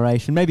a new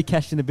generation, maybe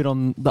cashed in a bit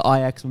on the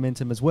Ajax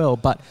momentum as well,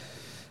 but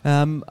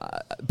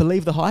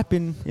believe the hype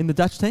in the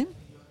Dutch team?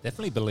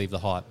 Definitely believe the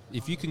hype.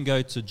 If you can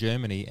go to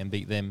Germany and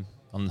beat them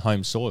on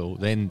home soil,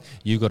 then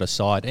you've got a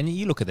side. And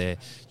you look at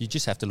you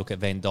just have to look at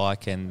Van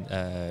Dijk and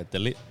De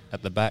Ligt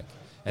at the back.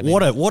 And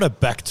what a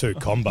back two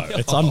combo!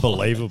 It's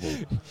unbelievable.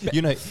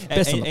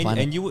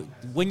 And you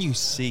when you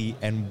see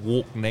and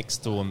walk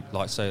next to him,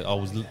 so I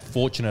was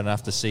fortunate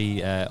enough to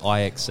see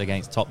Ajax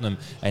against Tottenham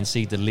and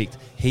see De Ligt.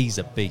 He's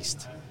a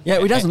beast. Yeah,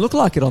 he doesn't look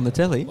like it on the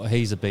telly. Well,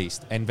 he's a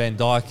beast, and Van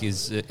Dijk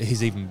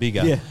he's even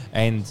bigger. Yeah.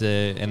 And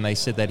they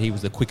said that he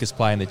was the quickest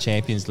player in the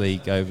Champions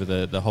League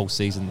over the whole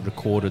season,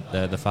 recorded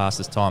the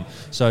fastest time.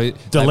 So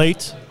De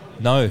Ligt?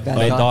 No, Van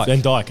Dijk.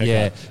 Van Dijk. Okay.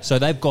 Yeah. So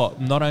they've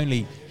got not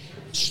only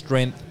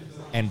strength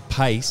and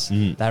pace,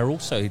 they're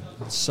also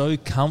so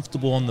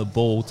comfortable on the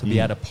ball to be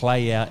able to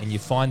play out, and you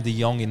find De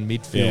Jong in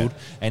midfield,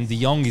 and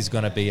De Jong is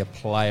going to be a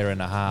player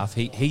and a half.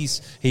 He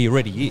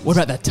already is. What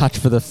about that touch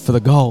for the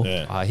goal?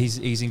 Yeah.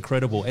 He's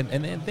incredible, and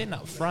then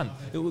up front,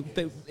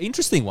 the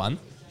interesting one.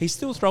 He's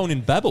still throwing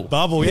in Babel.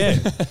 Yeah.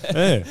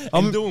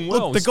 I'm doing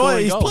well. Look, the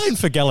guy, he's playing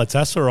for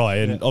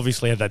Galatasaray and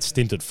obviously had that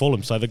stint at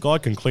Fulham, so the guy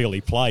can clearly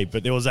play.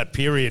 But there was that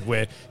period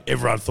where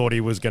everyone thought he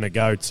was going to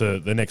go to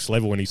the next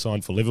level when he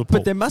signed for Liverpool.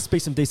 But there must be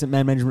some decent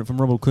man management from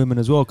Ronald Koeman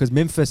as well, because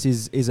Memphis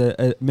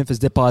Memphis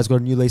Depay's got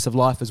a new lease of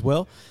life as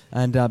well.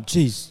 And,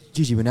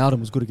 Gigi Wijnaldum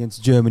was good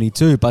against Germany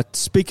too. But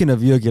speaking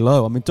of Jurgi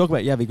Löw, I mean, talk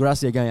about Javi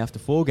Gracia going after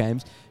 4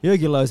 games.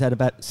 Jurgi Löw's had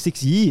about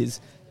 6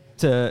 years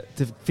to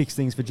fix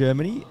things for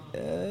Germany.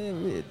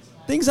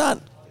 Things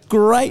aren't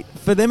great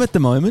for them at the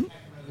moment.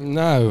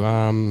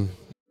 No.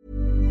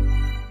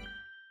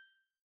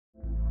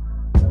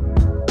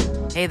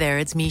 Hey there,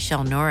 it's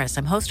Michelle Norris.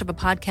 I'm host of a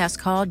podcast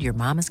called Your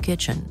Mama's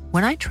Kitchen.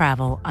 When I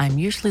travel, I'm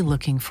usually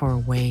looking for a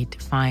way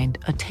to find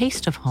a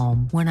taste of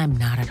home when I'm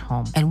not at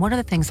home. And one of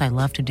the things I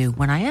love to do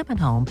when I am at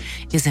home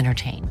is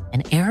entertain.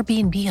 And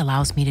Airbnb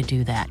allows me to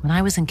do that. When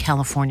I was in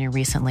California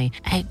recently,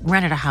 I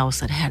rented a house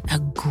that had a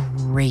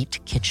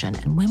great kitchen.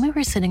 And when we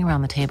were sitting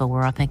around the table, we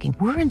were all thinking,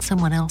 we're in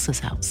someone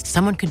else's house.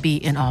 Someone could be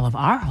in all of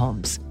our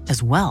homes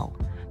as well.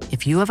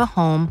 If you have a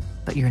home,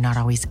 but you're not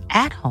always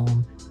at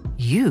home,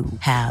 you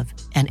have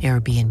an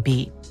Airbnb.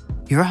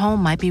 Your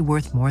home might be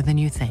worth more than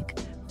you think.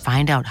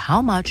 Find out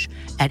how much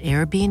at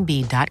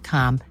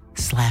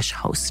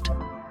airbnb.com/host.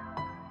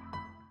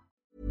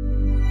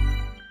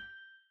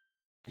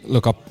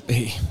 Look,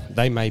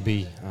 they may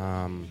be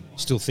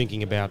still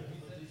thinking about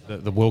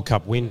the World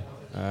Cup win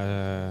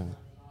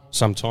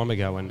some time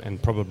ago,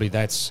 and probably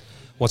that's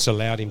what's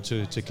allowed him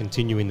to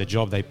continue in the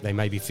job. They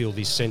maybe feel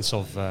this sense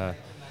of, I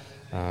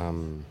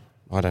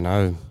don't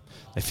know,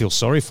 they feel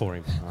sorry for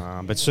him.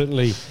 But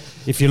certainly,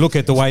 if you look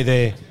at the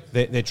way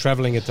they're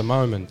travelling at the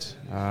moment,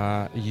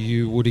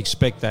 you would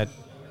expect that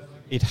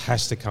it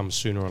has to come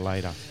sooner or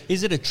later.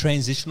 Is it a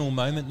transitional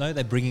moment, though?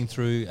 They're bringing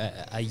through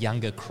a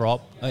younger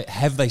crop.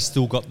 Have they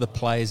still got the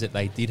players that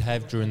they did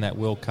have during that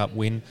World Cup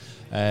win?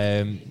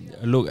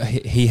 Look,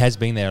 he has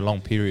been there a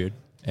long period.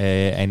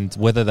 And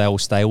whether they will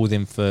stay with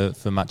him for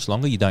much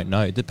longer, you don't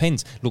know. It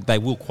depends. Look, they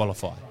will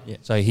qualify. Yeah.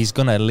 So he's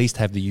going to at least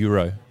have the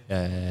Euro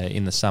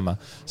in the summer.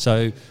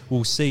 So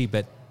we'll see.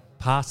 But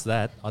past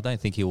that, I don't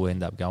think he will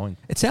end up going.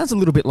 It sounds a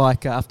little bit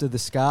like after the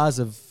scars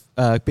of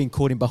being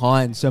caught in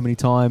behind so many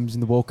times in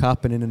the World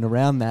Cup and in and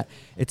around that,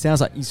 it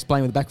sounds like he's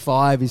playing with the back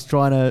 5. He's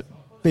trying to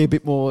be a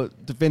bit more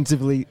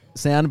defensively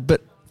sound.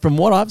 But from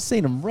what I've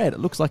seen and read, it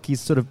looks like he's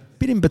sort of a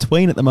bit in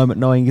between at the moment,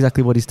 knowing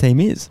exactly what his team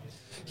is.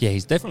 Yeah,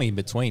 he's definitely in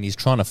between. He's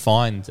trying to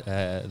find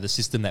the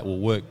system that will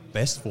work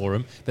best for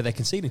him, but they're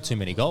conceding too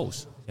many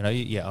goals. You know,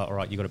 all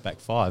right, you got a back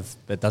 5.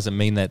 That doesn't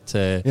mean that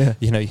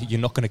you're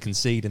not going to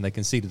concede, and they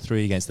conceded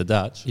 3 against the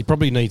Dutch. He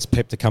probably needs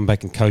Pep to come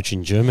back and coach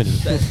in Germany.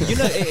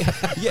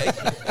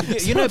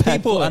 You know,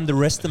 people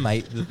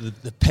underestimate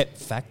the Pep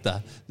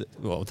factor.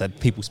 That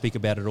people speak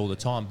about it all the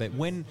time. But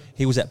when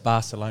he was at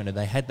Barcelona,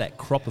 they had that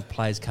crop of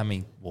players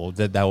coming. Well,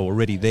 they were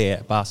already there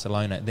at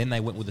Barcelona. Then they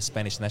went with the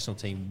Spanish national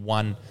team,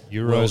 won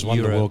Euros, won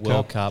the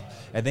World Cup.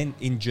 And then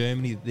in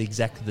Germany,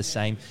 exactly the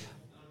same.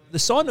 The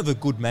sign of a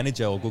good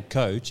manager or good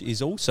coach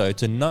is also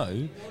to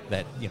know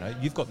that, you know,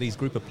 you've got these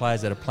group of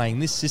players that are playing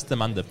this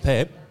system under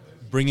Pep,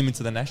 bring him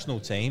into the national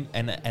team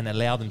and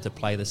allow them to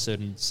play the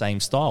certain same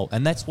style.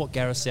 And that's what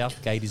Gareth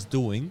Southgate is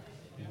doing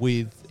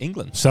with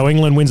England. So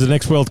England wins the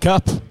next World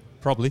Cup?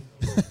 Probably.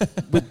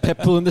 With Pep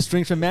pulling the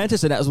strings from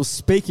Manchester. Now, well,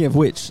 speaking of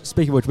which,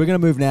 we're going to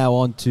move now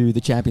on to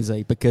the Champions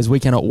League because we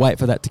cannot wait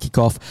for that to kick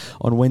off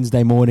on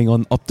Wednesday morning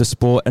on Optus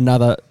Sport.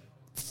 Another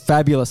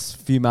fabulous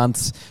few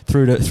months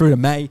through to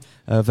May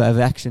of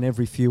action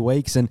every few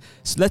weeks. And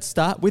so let's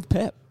start with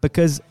Pep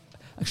because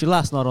actually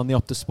last night on the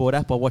Optus Sport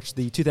app I watched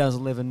the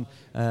 2011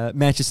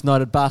 Manchester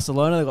United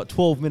Barcelona. They got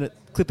 12-minute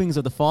clippings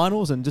of the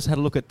finals and just had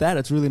a look at that.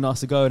 It's really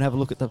nice to go and have a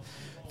look at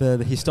the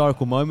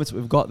historical moments that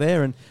we've got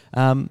there, and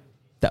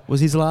that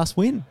was his last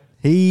win.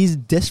 He's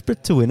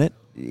desperate to win it.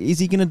 Is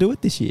he going to do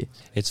it this year?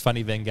 It's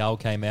funny, Van Gaal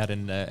came out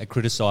and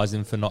criticised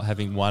him for not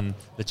having won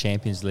the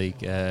Champions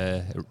League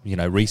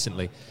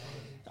recently.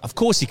 Of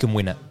course he can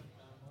win it.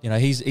 You know,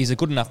 he's a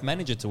good enough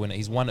manager to win it.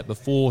 He's won it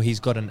before. He's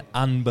got an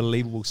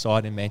unbelievable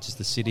side in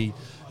Manchester City.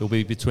 It'll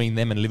be between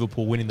them and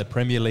Liverpool winning the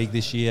Premier League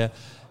this year.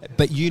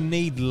 But you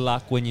need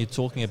luck when you're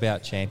talking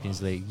about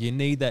Champions League. You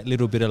need that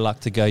little bit of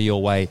luck to go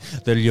your way,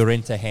 the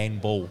Llorente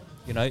handball.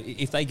 You know,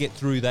 if they get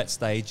through that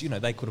stage, you know,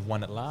 they could have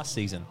won it last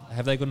season.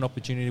 Have they got an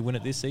opportunity to win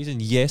it this season?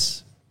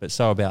 Yes, but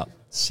so about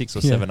 6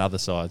 or 7 other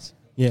sides.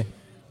 Yeah.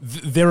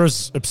 They're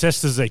as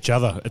obsessed as each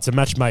other. It's a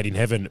match made in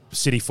heaven.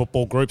 City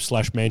Football Group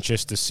 /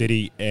 Manchester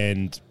City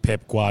and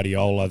Pep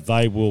Guardiola,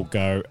 they will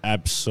go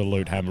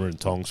absolute hammer and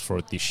tongs for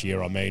it this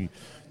year. I mean,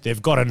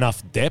 they've got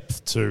enough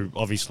depth to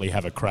obviously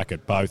have a crack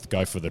at both,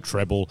 go for the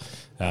treble,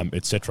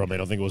 etc. I mean,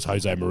 I think it was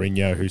Jose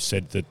Mourinho who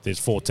said that there's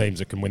 4 teams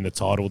that can win the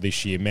title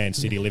this year: Man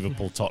City,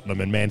 Liverpool,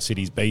 Tottenham, and Man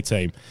City's B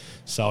team.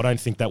 So I don't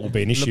think that will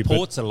be an issue.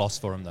 Laporte's a loss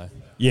for him, though.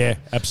 Yeah,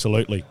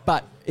 absolutely.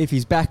 But if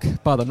he's back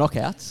by the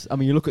knockouts, I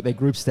mean, you look at their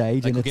group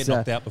stage They and could it's get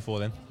knocked out before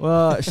then.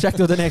 Well,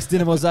 Shakhtar Donetsk,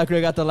 Dinamo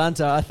Zagreb,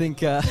 Atalanta. I think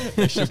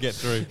They should get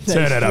through.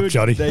 Turn it up,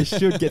 Johnny. They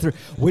should get through.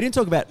 We didn't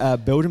talk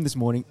about Belgium this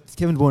morning.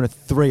 Kevin De Bruyne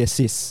 3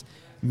 assists.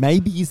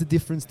 Maybe is the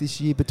difference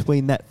this year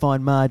between that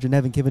fine margin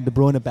having Kevin De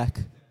Bruyne back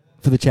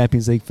for the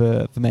Champions League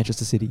for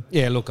Manchester City.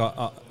 Yeah, look,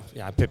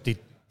 Pep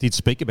did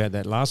speak about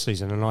that last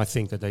season, and I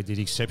think that they did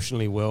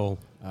exceptionally well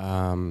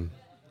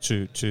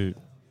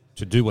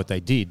to do what they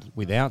did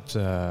without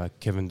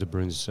Kevin De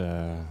Bruyne's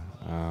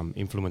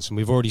influence. And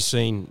we've already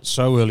seen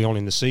so early on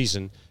in the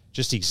season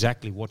just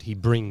exactly what he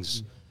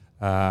brings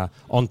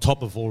on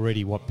top of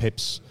already what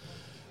Pep's,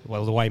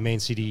 well, the way Man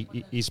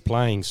City is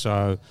playing.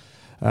 So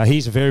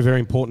he's a very,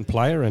 very important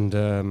player.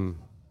 And,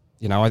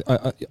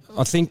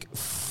 I think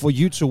for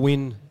you to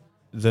win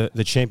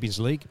the Champions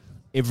League,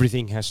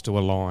 everything has to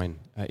align.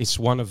 It's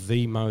one of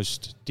the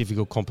most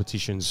difficult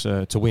competitions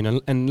to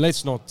win. And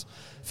let's not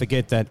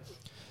forget that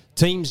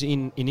teams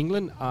in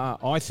England are,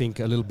 I think,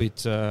 a little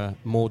bit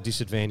more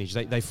disadvantaged.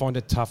 They find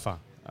it tougher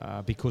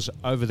because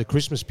over the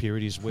Christmas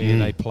period is where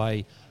they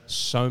play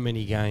so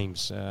many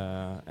games.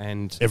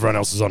 And everyone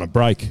else is on a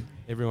break.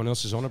 Everyone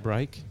else is on a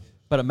break.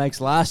 But it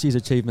makes last year's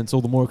achievements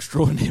all the more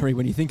extraordinary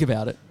when you think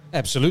about it.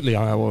 Absolutely.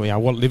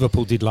 What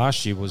Liverpool did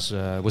last year was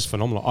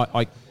phenomenal.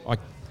 I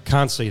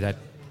can't see that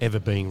ever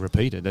being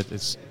repeated.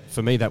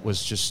 For me, that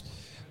was just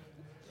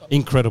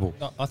incredible.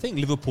 I think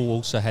Liverpool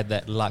also had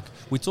that luck.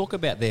 We talk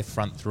about their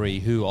front three,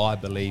 who I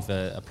believe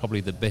are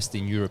probably the best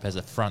in Europe as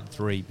a front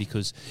three,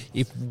 because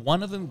if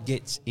one of them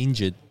gets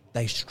injured,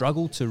 they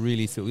struggle to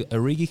really feel.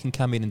 Origi can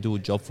come in and do a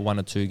job for 1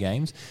 or 2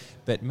 games,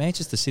 but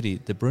Manchester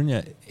City, De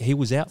Bruyne, he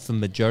was out for the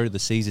majority of the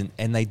season,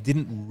 and they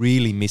didn't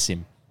really miss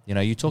him. You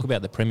know, you talk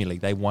about the Premier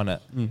League, they won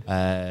it,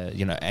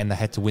 and they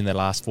had to win their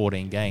last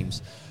 14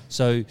 games.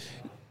 So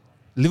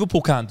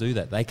Liverpool can't do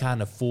that. They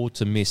can't afford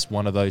to miss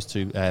one of those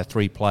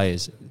 3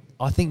 players.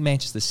 I think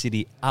Manchester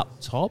City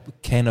up top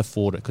can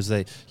afford it because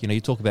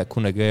you talk about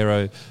Kun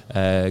Aguero,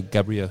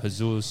 Gabriel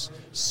Jesus,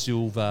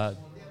 Silva.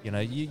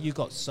 You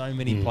got so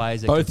many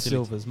players. Both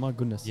Silvers, my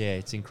goodness. Yeah,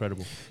 it's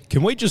incredible.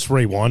 Can we just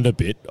rewind a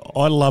bit?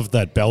 I love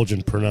that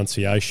Belgian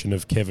pronunciation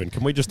of Kevin.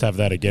 Can we just have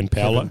that again,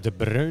 Paolo? De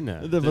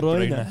Bruyne. De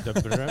Bruyne. De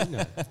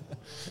Bruyne.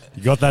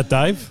 You got that,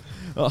 Dave?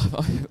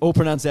 All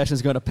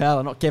pronunciations going to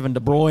Paolo, not Kevin De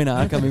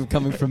Bruyne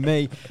coming from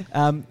me.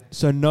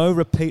 So no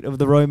repeat of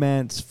the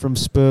romance from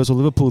Spurs or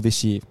Liverpool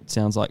this year, it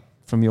sounds like,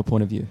 from your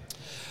point of view.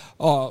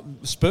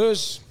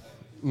 Spurs,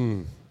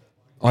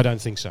 I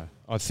don't think so.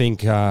 I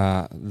think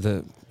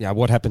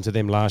what happened to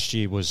them last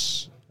year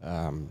was,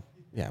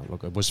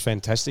 it was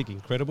fantastic,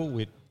 incredible.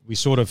 We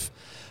sort of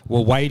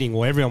were waiting,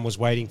 or everyone was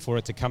waiting for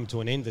it to come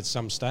to an end at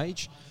some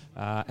stage,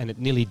 and it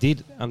nearly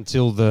did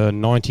until the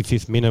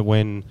 95th minute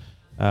when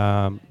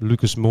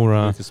Lucas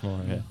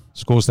Moura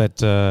scores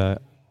that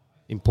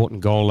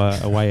important goal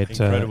away at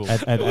Incredible.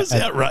 It was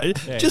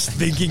outrageous. Yeah. Just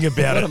thinking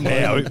about it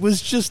now, it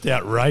was just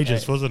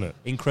outrageous, wasn't it?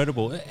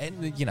 Incredible. And,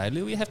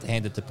 we have to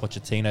hand it to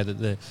Pochettino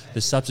that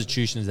the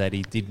substitutions that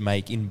he did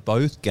make in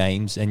both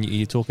games, and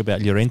you talk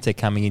about Llorente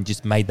coming in,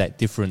 just made that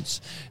difference.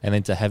 And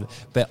then to have...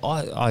 But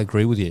I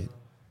agree with you.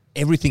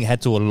 Everything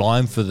had to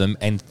align for them,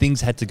 and things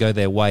had to go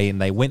their way,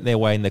 and they went their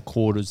way in the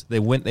quarters. They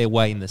went their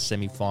way in the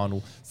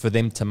semi-final for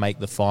them to make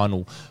the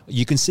final.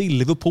 You can see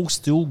Liverpool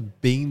still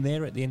being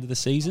there at the end of the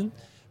season,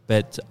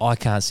 but I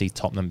can't see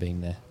Tottenham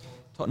being there.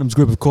 Tottenham's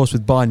group, of course,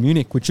 with Bayern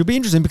Munich, which will be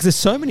interesting because there's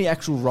so many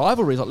actual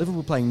rivalries, like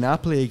Liverpool playing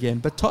Napoli again,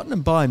 but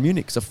Tottenham Bayern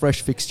Munich's a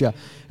fresh fixture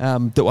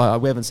that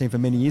we haven't seen for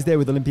many years there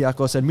with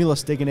Olympiacos and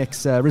Milos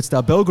Steganek's Red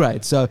Star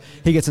Belgrade. So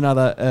he gets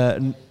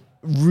another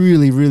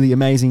really, really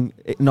amazing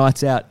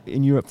nights out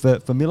in Europe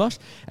for Milos.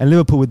 And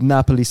Liverpool with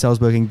Napoli,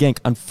 Salzburg and Genk.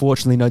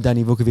 Unfortunately, no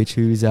Dani Vukovic,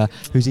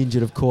 who's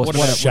injured, of course. What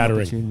about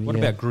shattering? What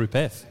about Group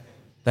F?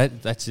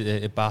 That's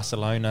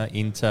Barcelona,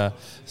 Inter,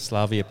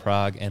 Slavia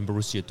Prague, and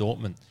Borussia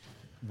Dortmund.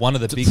 One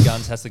of the big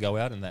guns has to go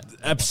out in that.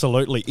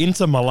 Absolutely.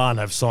 Inter Milan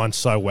have signed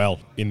so well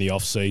in the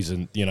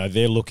off-season.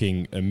 They're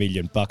looking $1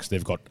 million.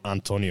 They've got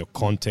Antonio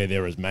Conte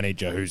there as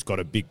manager, who's got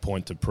a big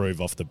point to prove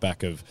off the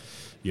back of,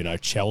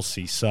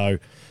 Chelsea. So,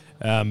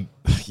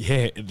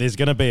 there's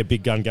going to be a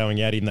big gun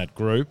going out in that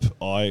group.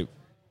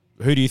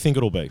 Who do you think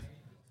it'll be?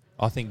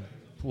 I think,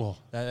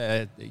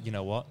 you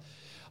know what?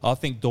 I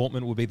think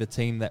Dortmund will be the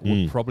team that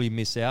would probably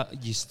miss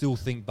out. You still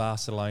think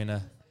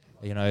Barcelona,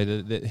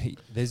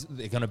 there's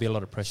going to be a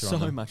lot of pressure on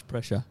them. So much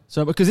pressure.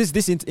 So because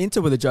this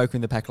Inter were the joker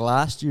in the pack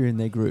last year in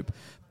their group,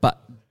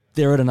 but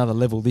they're at another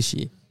level this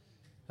year.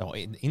 Oh,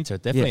 Inter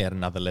definitely at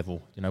another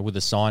level. With the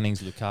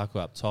signings, Lukaku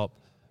up top.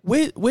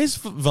 Where's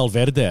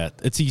Valverde at?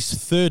 It's his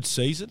third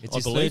season, It's I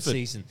his believe. third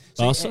season.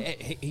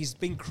 He's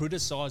been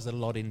criticised a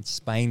lot in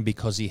Spain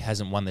because he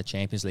hasn't won the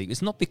Champions League.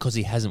 It's not because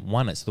he hasn't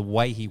won; it's the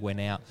way he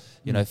went out.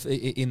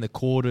 In the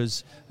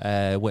quarters,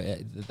 where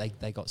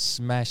they got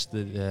smashed.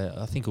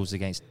 I think it was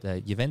against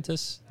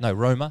Juventus,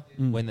 Roma,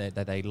 when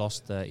they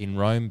lost in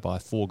Rome by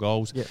 4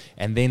 goals,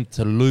 and then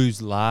to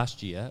lose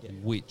last year,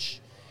 which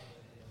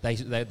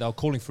they were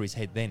calling for his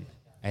head then.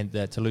 And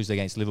to lose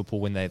against Liverpool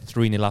when they're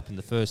 3-0 up in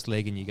the first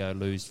leg and you go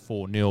lose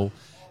 4-0.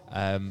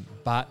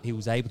 But he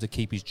was able to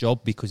keep his job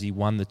because he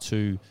won the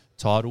 2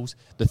 titles.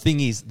 The thing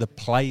is, the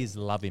players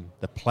love him.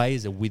 The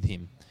players are with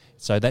him.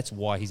 So that's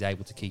why he's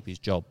able to keep his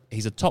job.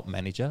 He's a top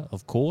manager,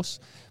 of course.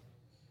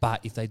 But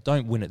if they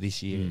don't win it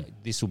this year,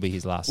 this will be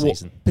his last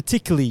season.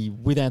 Particularly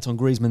with Anton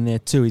Griezmann there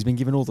too. He's been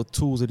given all the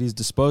tools at his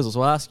disposal.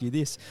 So I ask you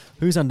this.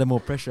 Who's under more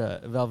pressure?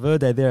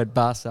 Valverde there at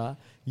Barca,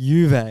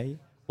 Juve,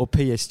 or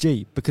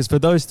PSG? Because for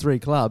those 3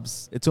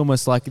 clubs, it's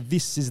almost like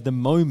this is the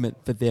moment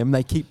for them.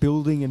 They keep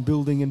building and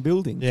building and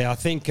building. Yeah, I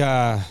think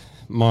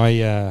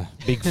my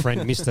big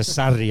friend, Mr.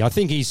 Sarri, I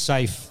think he's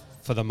safe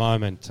for the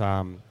moment,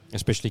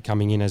 especially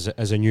coming in as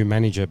a new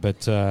manager.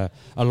 But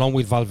along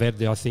with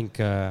Valverde, I think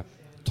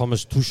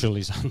Thomas Tuchel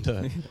is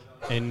under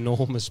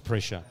enormous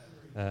pressure.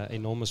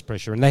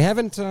 And they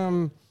haven't...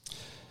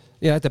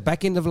 at the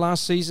back end of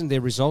last season,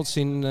 their results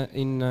in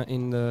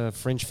the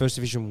French First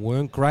Division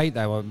weren't great.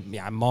 They were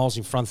miles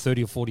in front,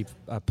 30 or 40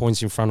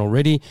 points in front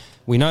already.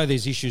 We know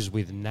there's issues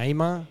with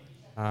Neymar.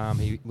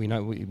 We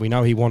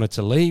know he wanted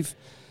to leave.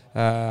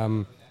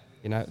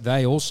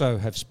 They also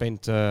have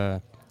spent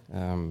a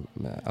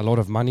lot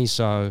of money,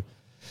 so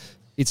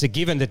it's a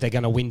given that they're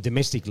going to win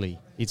domestically.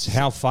 It's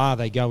how far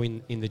they go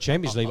in the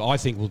Champions League, I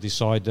think, will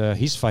decide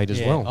his fate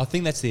as well. I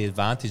think that's the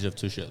advantage of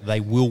Tuchel.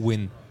 They will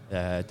win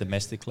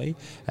domestically,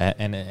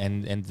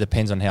 and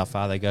depends on how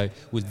far they go.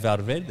 With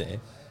Valverde,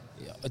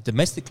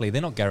 domestically,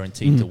 they're not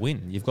guaranteed to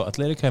win. You've got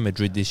Atletico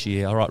Madrid this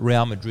year. All right,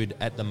 Real Madrid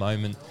at the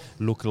moment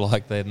look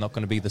like they're not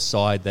going to be the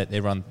side that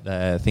everyone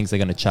thinks they're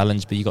going to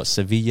challenge. But you've got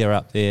Sevilla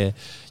up there.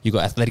 You've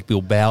got Athletic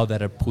Bilbao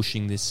that are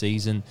pushing this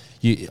season.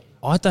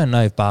 I don't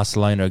know if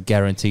Barcelona are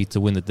guaranteed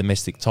to win the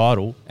domestic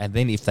title, and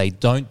then if they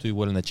don't do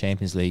well in the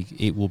Champions League,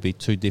 it will be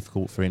too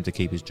difficult for him to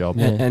keep his job.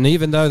 Yeah. And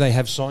even though they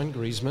have signed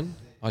Griezmann,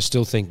 I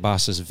still think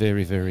Barca's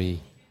very,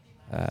 very...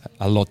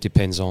 a lot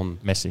depends on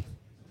Messi,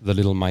 the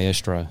little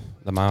maestro,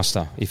 the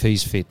master, if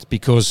he's fit.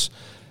 Because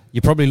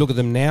you probably look at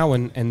them now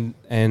and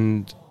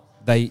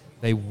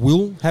they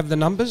will have the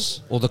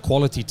numbers or the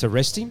quality to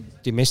rest him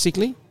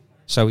domestically,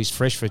 so he's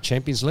fresh for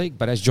Champions League.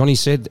 But as Johnny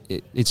said,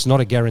 it's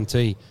not a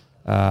guarantee.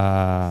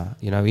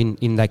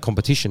 In that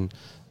competition,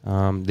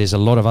 there's a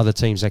lot of other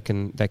teams that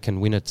can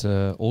win it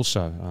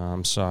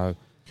also. So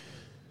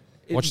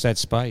watch that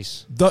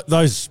space.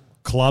 Those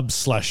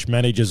clubs /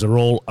 managers are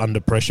all under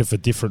pressure for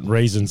different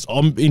reasons.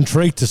 I'm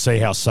intrigued to see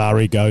how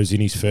Sarri goes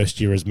in his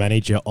first year as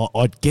manager.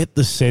 I'd get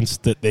the sense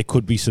that there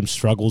could be some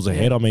struggles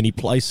ahead. I mean, he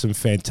plays some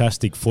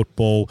fantastic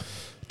football.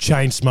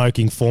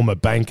 Chain-smoking former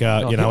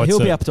banker, he'll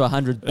be up to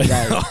 100 a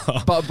day.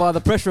 But by the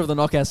pressure of the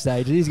knockout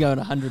stage, he's going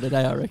 100 a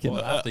day, I reckon.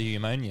 Well, after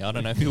pneumonia, I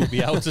don't know if he'll be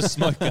able to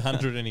smoke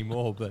 100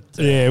 anymore. But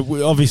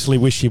we obviously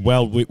wish him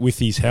well with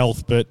his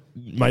health. But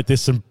mate,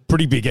 there's some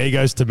pretty big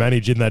egos to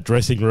manage in that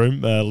dressing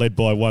room, led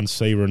by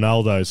 1C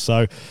Ronaldo.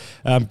 So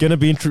going to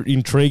be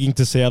intriguing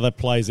to see how that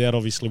plays out,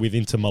 obviously, with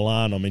Inter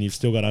Milan. I mean, you've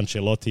still got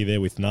Ancelotti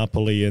there with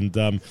Napoli, and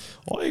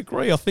I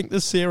agree. I think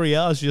the Serie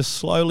A is just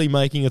slowly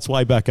making its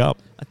way back up.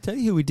 I tell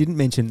you who we didn't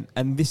mention,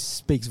 and this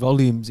speaks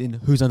volumes in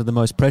who's under the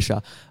most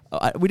pressure.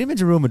 We didn't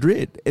mention Real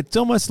Madrid. It's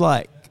almost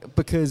like,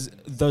 because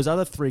those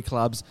other three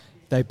clubs,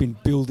 they've been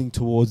building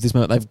towards this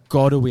moment. They've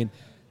got to win.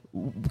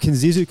 Can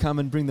Zizou come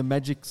and bring the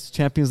Magic's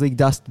Champions League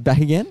dust back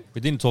again?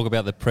 We didn't talk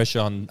about the pressure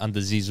under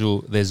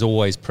Zizou. There's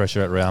always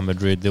pressure at Real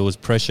Madrid. There was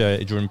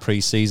pressure during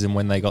pre-season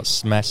when they got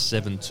smashed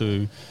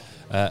 7-2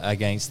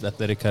 against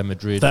Atletico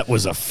Madrid. That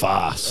was a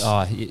farce.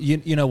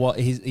 You know what?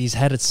 He's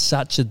had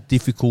such a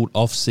difficult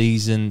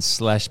off-season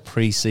 /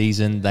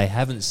 pre-season. They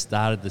haven't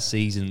started the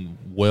season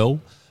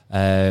well.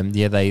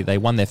 They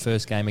won their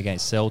first game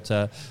against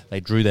Celta.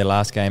 They drew their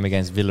last game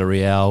against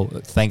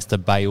Villarreal thanks to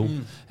Bale.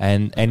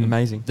 And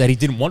amazing that he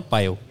didn't want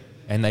Bale,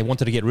 and they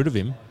wanted to get rid of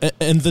him.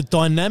 And the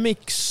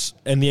dynamics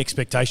and the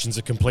expectations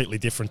are completely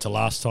different to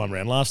last time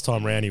round. Last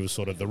time round, he was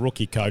sort of the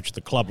rookie coach, the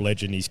club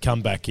legend. He's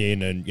come back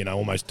in and,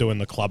 almost doing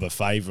the club a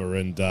favour,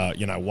 and,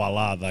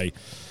 voila, they,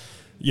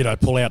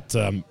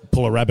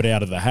 pull a rabbit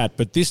out of the hat.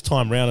 But this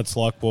time round, it's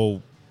like,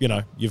 well,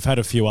 you've had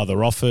a few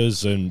other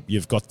offers and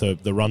you've got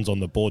the runs on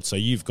the board, so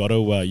you've got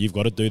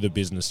to do the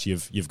business.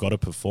 You've got to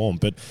perform.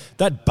 But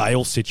that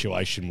Bale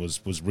situation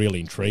was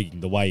really intriguing,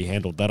 the way he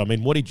handled that. I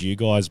mean, what did you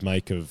guys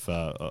make of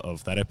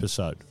that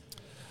episode?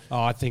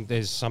 Oh, I think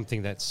there's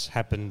something that's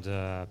happened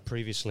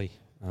previously.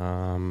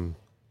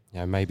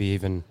 Maybe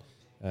even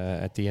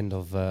at the end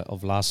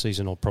of last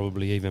season, or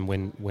probably even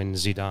when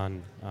Zidane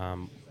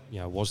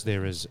was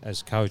there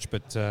as coach.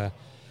 But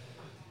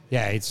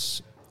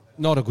it's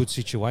not a good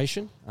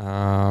situation.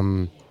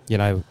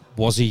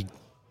 Was he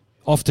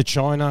off to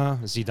China?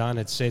 Zidane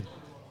had said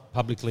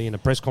publicly in a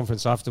press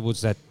conference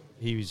afterwards that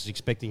he was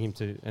expecting him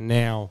to, and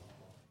now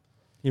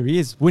here he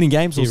is, winning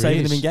games or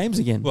saving them in games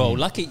again. Well,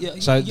 lucky.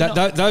 So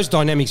those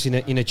dynamics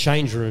in a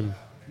change room.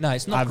 No,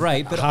 it's not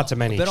great, but hard to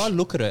manage. But I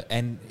look at it,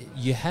 and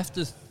you have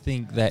to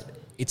think that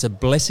it's a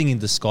blessing in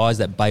disguise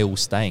that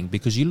Bale's staying,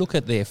 because you look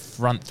at their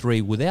front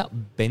three without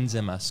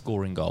Benzema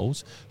scoring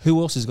goals.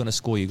 Who else is going to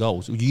score your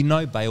goals?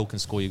 Bale can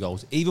score your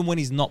goals. Even when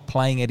he's not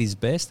playing at his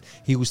best,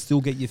 he will still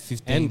get you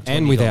 15,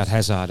 and without goals.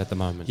 Hazard at the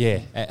moment.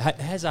 Yeah,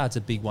 Hazard's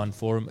a big one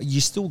for him.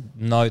 You still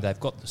know they've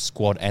got the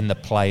squad and the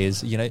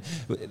players.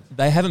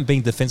 They haven't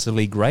been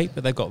defensively great,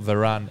 but they've got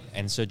Varane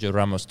and Sergio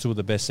Ramos, two of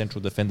the best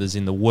central defenders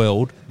in the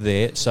world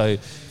there. So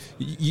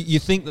you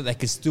think that they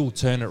could still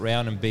turn it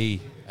around and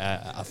be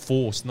a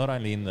force, not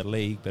only in the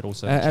league but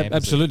also in the Champions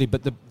absolutely. League.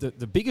 But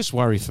the biggest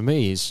worry for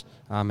me is,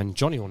 and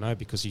Johnny will know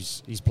because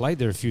he's played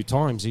there a few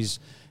times, is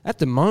at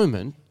the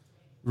moment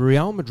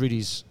Real Madrid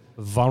is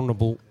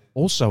vulnerable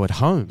also at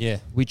home. Yeah,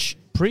 which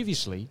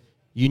previously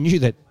you knew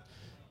that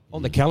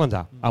on the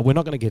calendar we're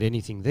not going to get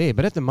anything there,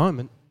 but at the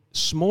moment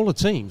smaller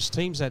teams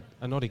that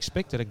are not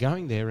expected are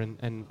going there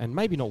and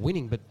maybe not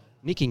winning but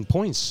nicking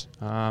points,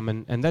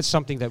 and that's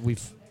something that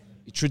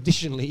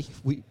traditionally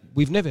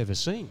we've never ever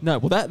seen. No,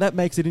 well that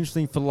makes it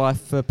interesting for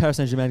life for Paris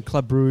Saint-Germain,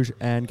 Club Brugge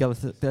and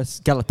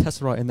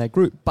Galatasaray in that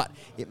group. But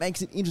it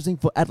makes it interesting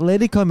for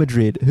Atletico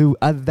Madrid, who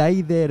are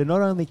they there to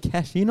not only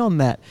cash in on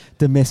that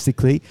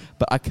domestically,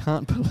 but I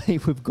can't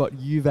believe we've got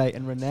Juve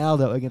and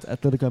Ronaldo against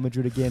Atletico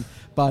Madrid again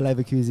by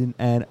Leverkusen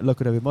and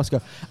Lokomotiv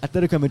Moscow.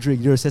 Atletico Madrid,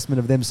 your assessment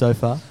of them so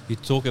far? You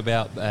talk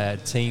about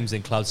teams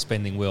and clubs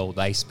spending well.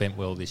 They spent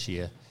well this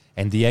year.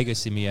 And Diego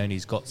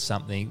Simeone's got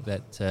something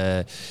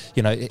that,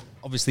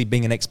 obviously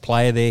being an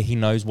ex-player there, he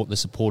knows what the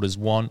supporters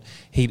want.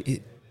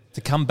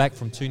 To come back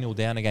from 2-0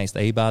 down against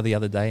Eibar the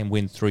other day and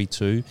win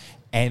 3-2,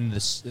 and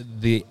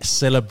the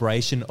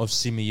celebration of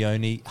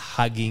Simeone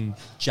hugging,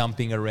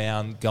 jumping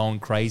around, going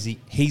crazy,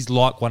 he's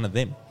like one of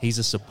them. He's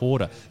a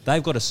supporter.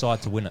 They've got a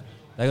side to win it.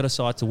 They've got a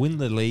side to win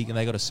the league, and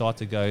they've got a side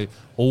to go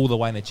all the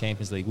way in the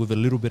Champions League. With a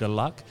little bit of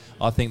luck,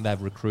 I think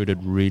they've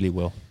recruited really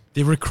well.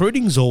 Their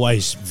recruiting's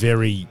always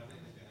very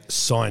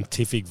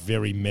scientific,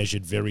 very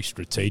measured, very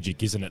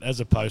strategic, isn't it?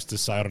 As opposed to,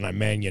 say, I don't know,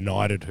 Man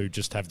United, who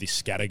just have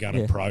this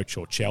scattergun approach,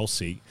 or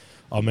Chelsea.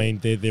 I mean,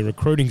 their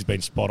recruiting's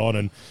been spot on.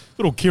 And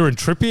little Kieran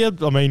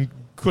Trippier, I mean,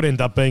 could end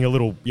up being a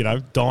little,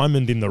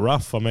 diamond in the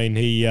rough. I mean,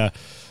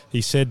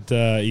 he said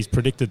he's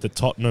predicted that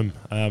Tottenham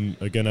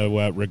are going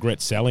to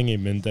regret selling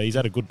him, and he's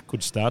had a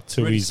good start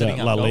to his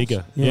La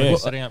Liga. Yeah,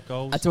 setting up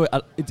goals. I tell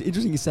you, it's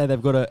interesting you say they've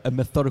got a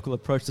methodical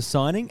approach to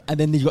signing, and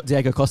then you've got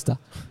Diego Costa.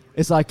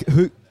 It's like,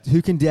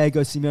 who can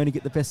Diego Simeone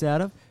get the best out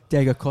of?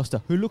 Diego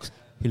Costa, he looks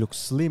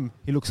slim.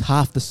 He looks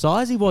half the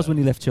size he was when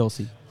he left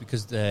Chelsea.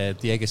 Because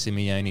Diego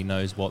Simeone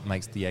knows what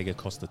makes Diego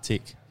Costa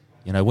tick.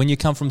 When you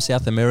come from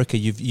South America,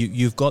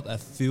 you've got a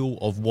feel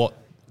of what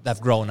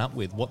they've grown up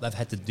with, what they've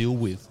had to deal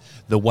with,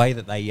 the way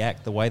that they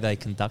act, the way they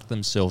conduct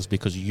themselves,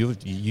 because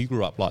you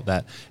grew up like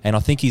that. And I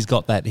think he's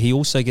got that. He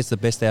also gets the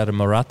best out of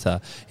Morata.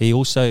 He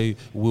also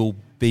will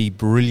be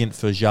brilliant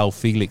for João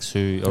Felix,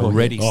 who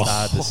already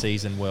started the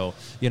season well.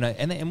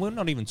 And we're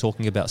not even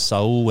talking about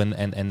Saul and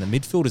the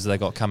midfielders they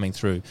got coming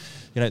through.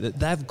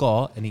 they've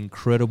got an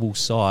incredible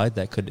side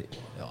that could.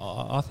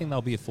 I think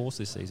they'll be a force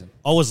this season.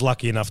 I was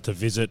lucky enough to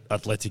visit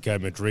Atletico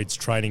Madrid's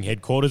training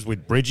headquarters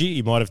with Bridgie.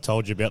 He might have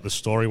told you about the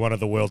story, one of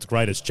the world's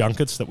greatest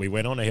junkets that we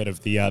went on ahead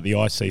of the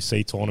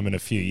ICC tournament a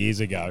few years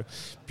ago.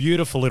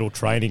 Beautiful little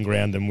training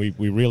ground, and we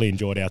really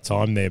enjoyed our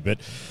time there. But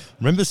I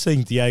remember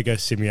seeing Diego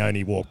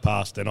Simeone walk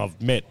past, and I've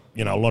met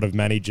a lot of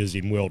managers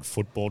in world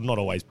football, not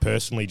always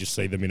personally, just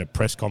see them in a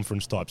press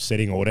conference type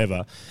setting or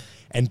whatever.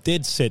 And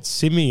dead set,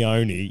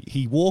 Simeone,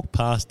 he walked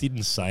past,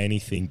 didn't say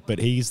anything, but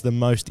he's the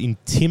most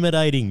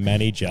intimidating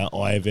manager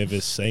I have ever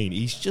seen.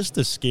 He's just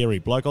a scary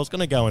bloke. I was going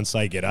to go and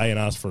say g'day and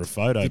ask for a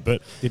photo,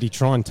 but... Did he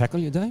try and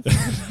tackle you, Dave?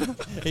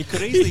 He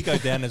could easily go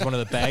down as one of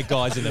the bad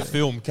guys in a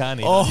film,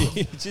 can't he? Oh,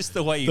 just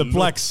the way he the looks.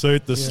 black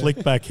suit, the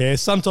slick back hair.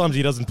 Sometimes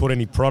he doesn't put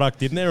any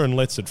product in there and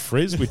lets it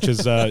frizz, which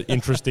is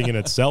interesting in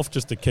itself,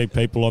 just to keep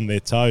people on their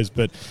toes.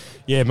 But,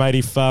 yeah, mate,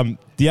 if...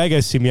 Diego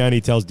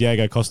Simeone tells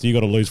Diego Costa, you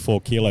got to lose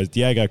 4 kilos.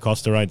 Diego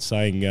Costa ain't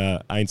saying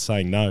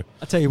no.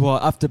 I tell you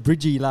what, after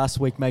Bridgie last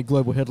week made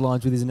global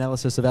headlines with his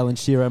analysis of Alan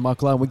Shearer and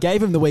Michael Owen, we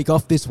gave him the week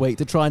off this week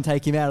to try and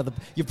take him out of the...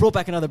 You've brought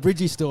back another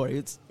Bridgie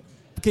story.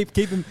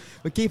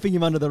 We're keeping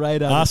him under the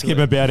radar. Ask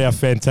him about our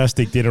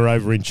fantastic dinner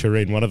over in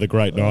Turin, one of the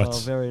great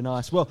nights. Oh, very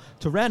nice. Well,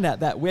 to round out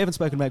that, we haven't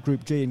spoken about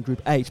Group G and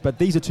Group H, but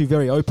these are two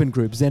very open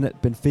groups,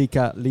 Zenit,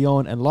 Benfica,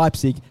 Lyon and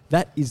Leipzig.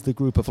 That is the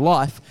group of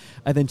life.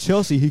 And then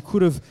Chelsea,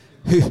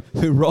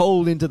 who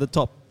rolled into the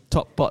top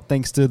pot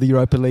thanks to the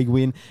Europa League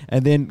win,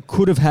 and then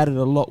could have had it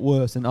a lot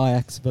worse in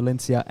Ajax,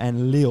 Valencia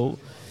and Lille.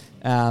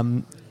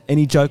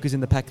 Any jokers in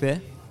the pack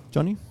there,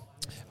 Johnny?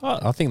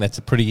 I think that's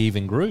a pretty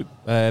even group.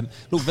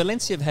 Look,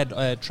 Valencia have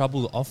had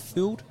trouble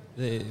off-field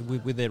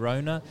with their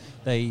owner.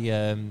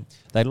 They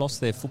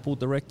lost their football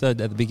director at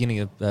the beginning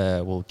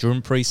of,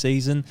 during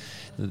pre-season.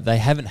 They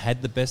haven't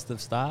had the best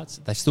of starts.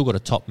 They've still got a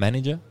top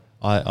manager.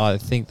 I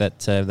think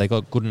that they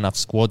got good enough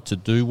squad to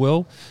do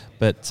well,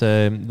 but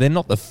they're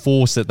not the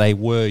force that they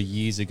were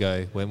years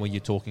ago when you're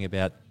talking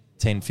about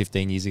 10,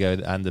 15 years ago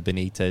under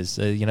Benitez.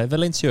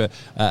 Valencia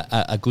are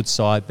a good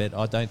side, but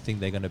I don't think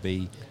they're going to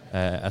be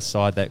a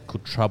side that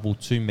could trouble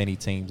too many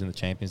teams in the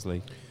Champions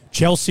League.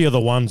 Chelsea are the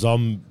ones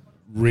I'm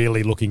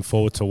really looking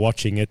forward to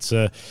watching. It's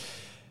an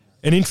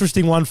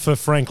interesting one for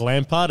Frank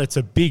Lampard. It's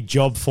a big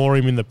job for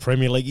him in the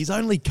Premier League. He's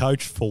only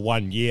coached for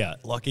 1 year.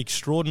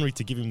 Extraordinary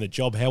to give him the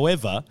job.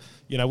 However,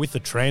 with the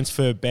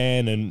transfer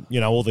ban and,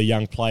 all the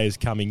young players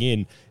coming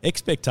in,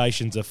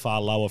 expectations are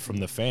far lower from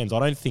the fans. I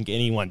don't think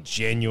anyone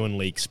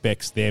genuinely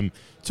expects them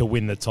to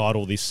win the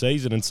title this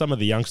season. And some of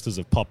the youngsters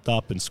have popped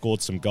up and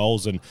scored some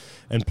goals and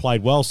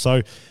played well.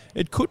 So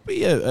it could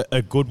be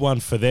a good one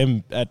for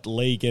them at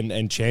League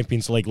and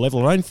Champions League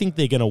level. I don't think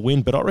they're going to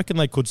win, but I reckon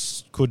they could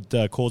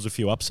cause a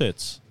few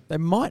upsets. They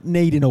might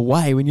need, in a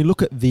way, when you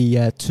look at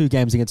the 2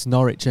 games against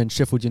Norwich and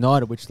Sheffield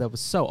United, which they were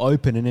so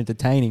open and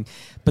entertaining,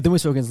 but then we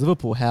saw against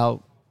Liverpool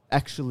how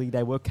actually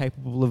they were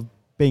capable of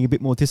being a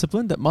bit more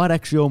disciplined. That might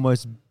actually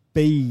almost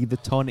be the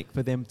tonic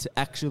for them to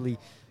actually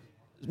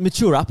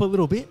mature up a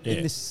little bit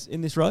in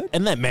this road.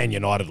 And that Man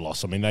United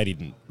loss, they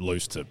didn't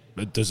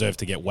deserve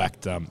to get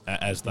whacked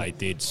as they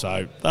did.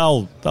 So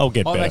they'll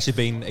get better. I've actually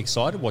been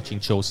excited watching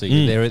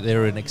Chelsea.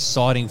 They're an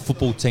exciting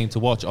football team to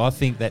watch. I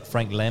think that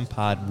Frank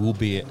Lampard will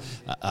be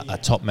a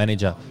top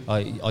manager.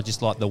 I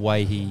just like the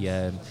way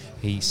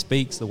he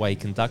speaks, the way he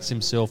conducts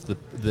himself,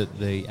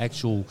 the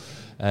actual...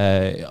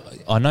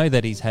 I know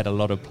that he's had a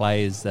lot of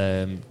players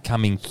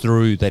coming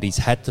through that he's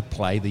had to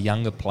play, the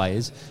younger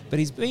players, but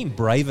he's been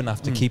brave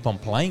enough to keep on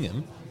playing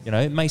them.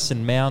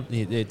 Mason Mount,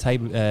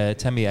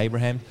 Tammy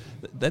Abraham,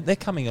 they're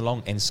coming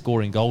along and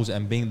scoring goals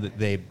and being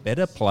their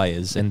better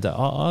players. And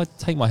I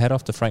take my hat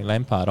off to Frank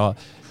Lampard.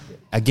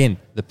 Again,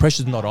 the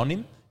pressure's not on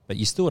him, but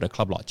you're still at a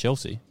club like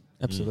Chelsea.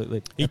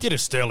 Absolutely. He did a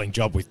sterling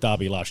job with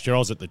Derby last year. I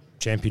was at the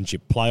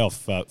Championship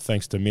playoff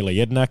thanks to Mile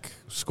Jednak.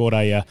 Scored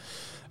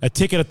a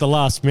ticket at the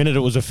last minute. It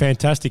was a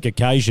fantastic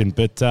occasion,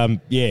 but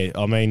they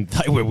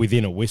were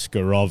within a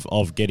whisker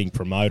of getting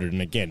promoted.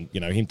 And again,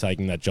 him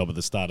taking that job at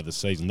the start of the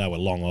season, they were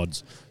long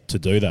odds to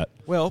do that.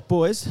 Well,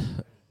 boys,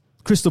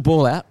 crystal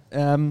ball out.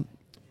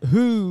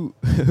 Who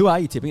are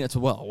you tipping?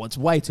 It's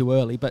way too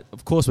early, but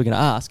of course we're going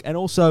to ask. And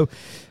also,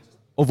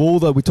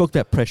 we talked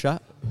about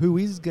pressure, who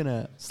is going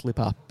to slip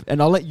up?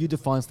 And I'll let you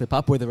define slip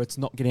up, whether it's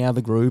not getting out of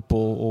the group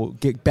or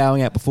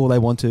bowing out before they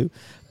want to.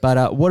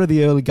 But what are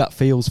the early gut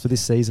feels for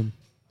this season?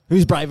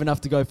 Who's brave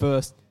enough to go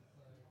first?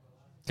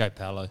 Go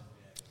Paolo.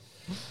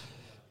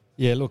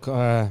 Yeah, look,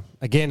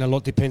 again, a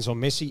lot depends on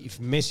Messi. If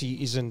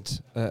Messi isn't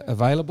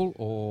available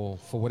or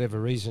for whatever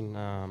reason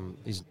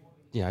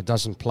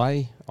doesn't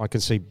play, I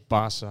can see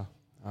Barca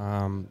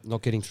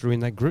not getting through in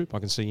that group. I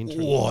can see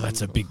Inter. Oh,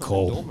 that's a big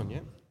call. Dortmund, yeah.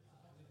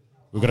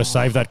 We've got to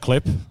save that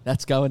clip.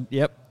 That's going,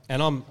 yep.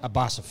 And I'm a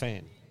Barca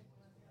fan.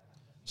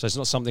 So it's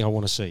not something I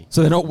want to see.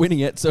 So they're not winning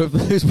it. So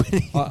who's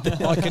winning? They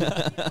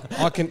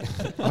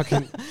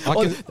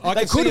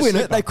could win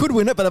it. They could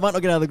win it, but they might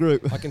not get out of the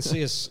group. I can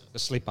see a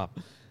slip up.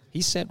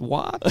 He said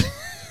what?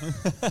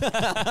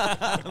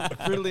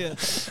 Brilliant.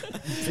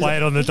 Play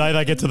it on the day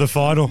they get to the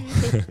final.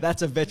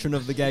 That's a veteran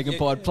of the Gag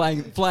Pod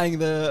playing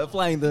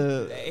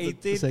the. He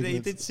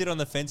did sit on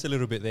the fence a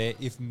little bit there.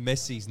 If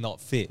Messi's not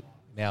fit.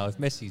 Now, if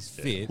Messi's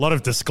fit... A lot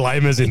of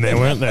disclaimers in there,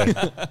 weren't there?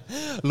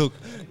 Look,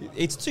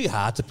 it's too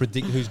hard to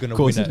predict who's going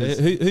to win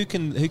it. Who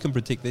can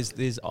predict?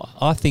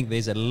 I think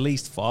there's at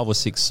least 5 or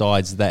 6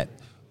 sides that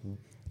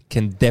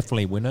can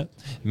definitely win it.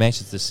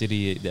 Manchester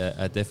City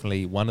are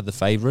definitely one of the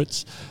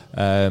favourites.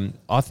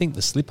 I think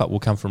the slip-up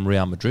will come from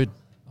Real Madrid.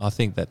 I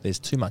think that there's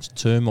too much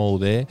turmoil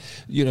there.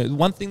 You know,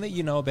 one thing that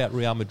you know about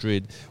Real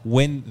Madrid,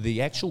 when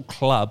the actual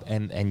club,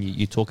 and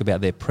you talk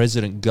about their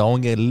president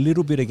going a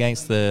little bit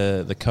against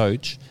the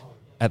coach,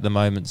 at the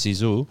moment,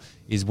 Zizou,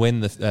 is when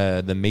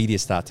the media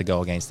start to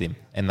go against him.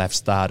 And they've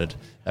started.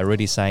 They're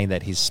already saying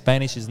that his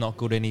Spanish is not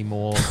good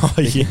anymore. Oh,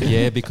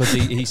 yeah. Because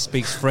he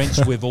speaks French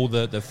with all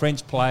the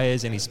French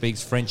players, and he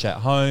speaks French at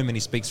home, and he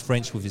speaks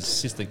French with his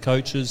assistant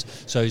coaches,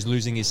 so he's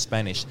losing his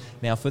Spanish.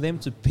 Now, for them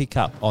to pick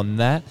up on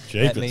that,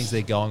 that means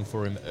they're going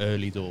for him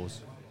early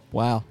doors.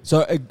 Wow.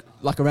 So,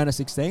 like around a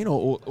 16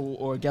 or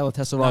a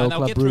Galatasaray or Club Brugge?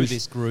 They'll get through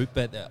this group,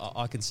 but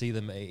I can see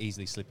them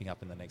easily slipping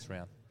up in the next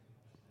round.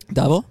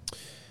 Davo?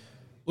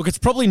 Look, it's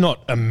probably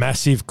not a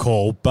massive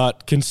call,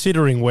 but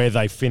considering where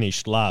they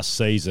finished last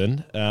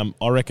season,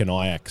 I reckon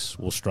Ajax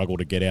will struggle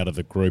to get out of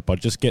the group. I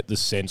just get the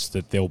sense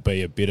that there'll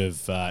be a bit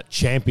of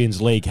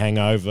Champions League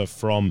hangover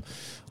from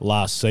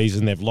last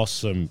season. They've lost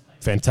some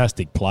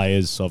fantastic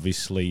players,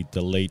 obviously,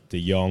 Delete,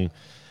 De Jong,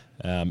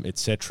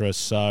 etc.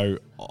 So,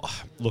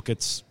 look,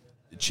 it's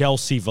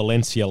Chelsea,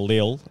 Valencia,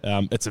 Lille.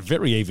 It's a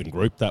very even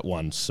group, that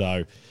one.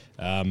 So...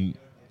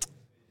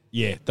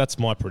 yeah, that's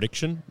my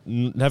prediction.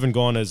 Haven't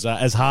gone as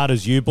hard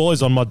as you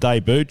boys on my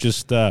debut,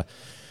 just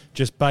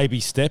baby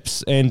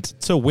steps. And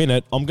to win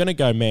it, I'm going to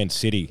go Man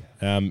City.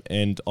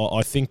 And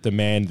I think the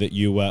man that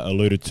you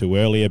alluded to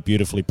earlier,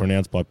 beautifully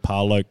pronounced by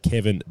Paolo,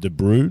 Kevin De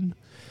Bruyne,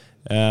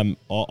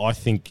 I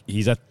think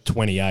he's at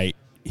 28.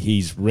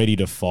 He's ready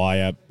to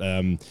fire.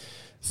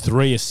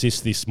 3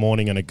 assists this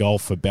morning and a goal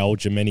for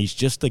Belgium, and he's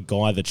just a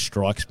guy that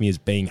strikes me as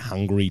being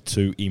hungry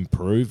to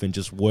improve and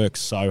just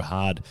works so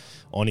hard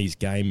on his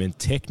game, and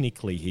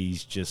technically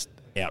he's just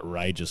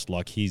outrageous.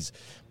 Like, his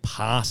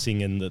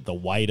passing and the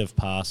weight of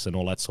pass and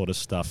all that sort of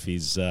stuff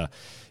is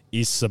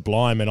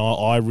sublime, and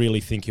I really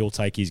think he'll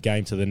take his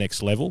game to the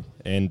next level,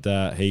 and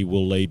he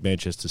will lead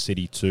Manchester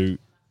City to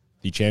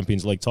the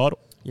Champions League title.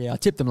 Yeah, I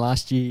tipped them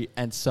last year,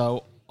 and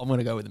so I'm going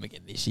to go with them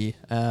again this year.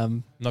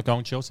 Not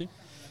going Chelsea?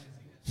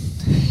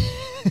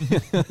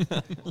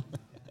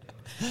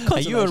 Are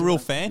you a real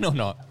fan or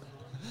not?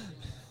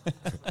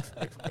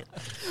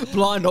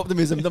 Blind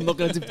optimism. I'm not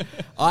going to.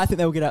 I think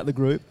they will get out of the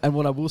group, and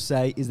what I will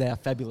say is they are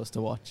fabulous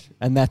to watch,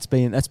 and that's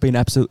been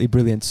absolutely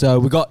brilliant. So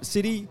we got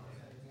City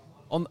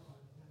on.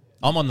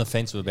 I'm on the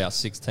fence with about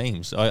 6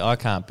 teams. I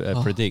can't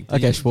predict.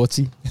 Okay,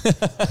 Schwartzy.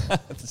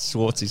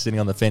 Schwartzy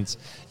sitting on the fence.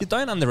 You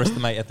don't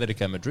underestimate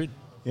Atletico Madrid.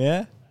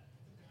 Yeah.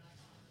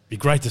 Be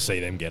great to see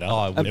them get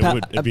up.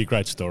 It'd be a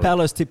great story.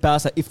 Paolo's tip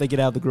Barca if they get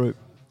out of the group.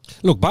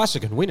 Look,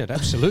 Barca can win it,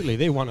 absolutely.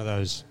 They're one of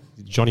those,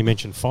 Johnny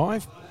mentioned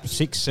 5,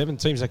 6, 7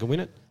 teams that can win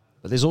it.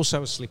 But there's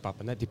also a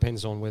slip-up, and that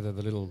depends on whether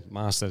the little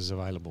master is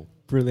available.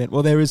 Brilliant.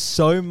 Well, there is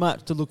so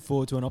much to look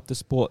forward to on Optus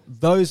Sport.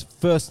 Those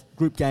first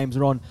group games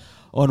are on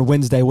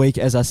Wednesday week,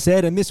 as I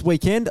said. And this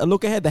weekend, a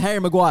look ahead, the Harry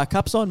Maguire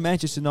Cup's on,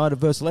 Manchester United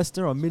versus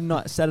Leicester on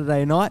midnight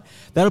Saturday night.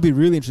 That'll be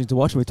really interesting to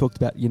watch. We talked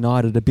about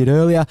United a bit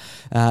earlier.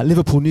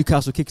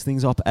 Liverpool-Newcastle kicks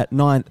things off at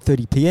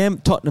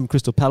 9:30pm.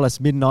 Tottenham-Crystal Palace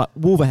midnight.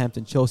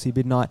 Wolverhampton-Chelsea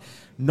midnight.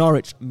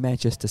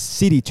 Norwich-Manchester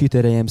City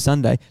 2:30am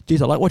Sunday.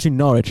 Geez, I like watching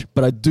Norwich,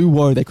 but I do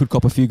worry they could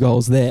cop a few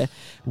goals there.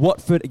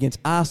 Watford against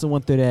Arsenal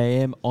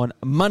 1:30am on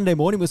Monday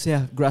morning. We'll see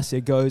how Gracia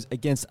goes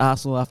against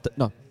Arsenal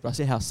I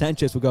see how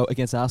Sanchez will go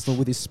against Arsenal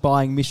with his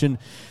spying mission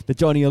that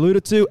Johnny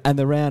alluded to, and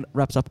the round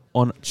wraps up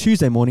on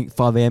Tuesday morning,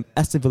 5am,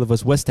 Aston Villa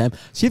vs West Ham.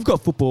 So you've got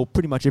football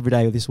pretty much every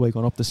day of this week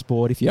on Optus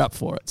Sport if you're up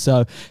for it.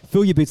 So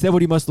fill your boots there. What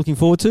are you most looking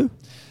forward to?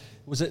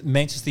 Was it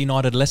Manchester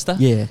United Leicester?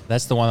 Yeah.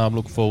 That's the one I'm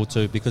looking forward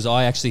to, because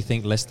I actually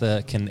think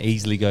Leicester can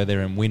easily go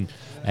there and win.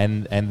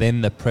 And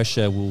then the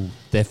pressure will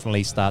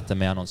definitely start to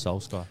mount on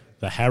Solskjaer.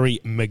 The Harry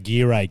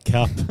Maguire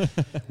Cup,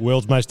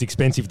 world's most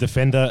expensive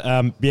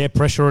defender.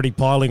 Pressure already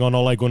piling on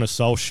Ole Gunnar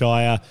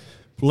Solskjaer.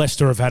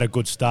 Leicester have had a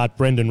good start.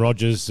 Brendan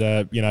Rodgers,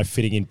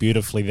 fitting in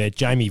beautifully there.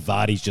 Jamie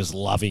Vardy's just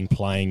loving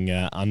playing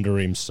under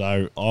him.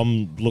 So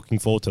I'm looking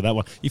forward to that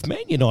one. If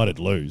Man United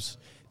lose,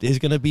 there's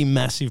going to be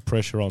massive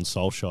pressure on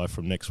Solskjaer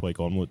from next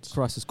week onwards.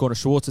 Crisis Corner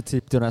Schwarzer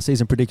tipped on our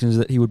season predictions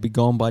that he would be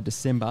gone by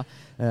December.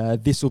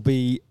 This will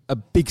be a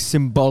big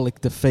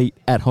symbolic defeat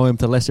at home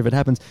to Leicester if it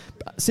happens.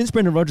 Since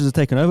Brendan Rodgers has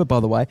taken over,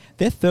 by the way,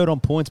 they're third on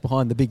points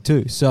behind the big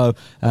two. So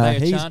they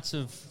have a chance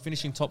of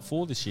finishing top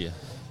 4 this year.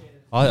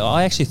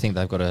 I actually think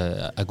they've got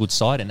a good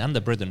side, and under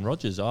Brendan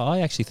Rodgers,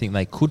 I actually think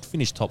they could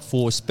finish top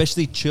 4,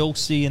 especially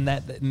Chelsea and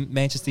that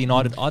Manchester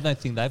United. I don't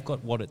think they've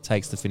got what it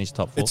takes to finish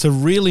top 4. It's a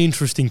really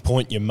interesting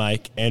point you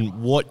make,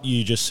 and what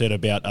you just said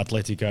about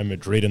Atletico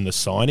Madrid and the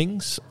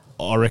signings,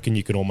 I reckon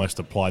you can almost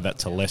apply that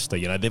to Leicester.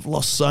 You know, they've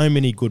lost so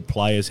many good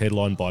players,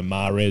 headlined by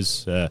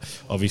Mahrez,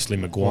 obviously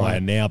Maguire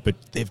now, but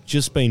they've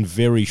just been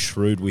very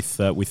shrewd with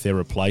their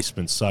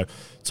replacements. So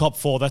top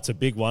 4, that's a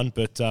big one.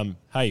 But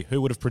hey,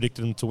 who would have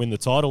predicted them to win the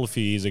title a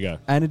few years ago?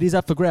 And it is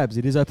up for grabs.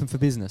 It is open for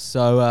business.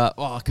 So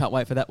I can't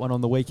wait for that one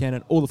on the weekend,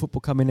 and all the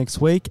football coming next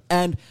week.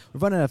 And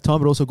we've run out of time,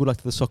 but also good luck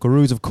to the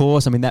Socceroos, of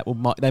course. I mean,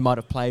 they might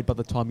have played by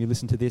the time you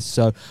listen to this,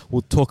 so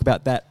we'll talk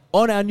about that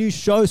on our new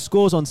show,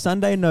 Scores on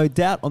Sunday, no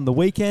doubt, on the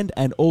weekend,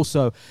 and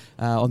also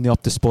on the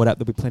Optus Sport app.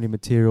 There'll be plenty of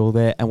material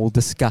there, and we'll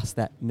discuss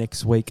that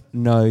next week,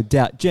 no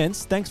doubt.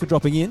 Gents, thanks for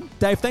dropping in.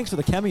 Dave, thanks for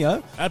the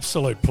cameo.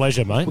 Absolute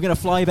pleasure, mate. We're going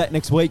to fly you back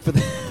next week for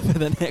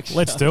the next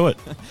Let's show. do it.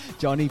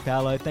 Johnny,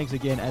 Paolo, thanks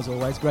again, as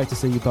always. Great to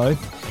see you both.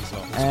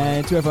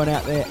 And to everyone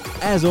out there,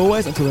 as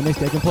always, until the next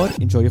Gagging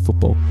Pod, enjoy your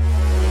football.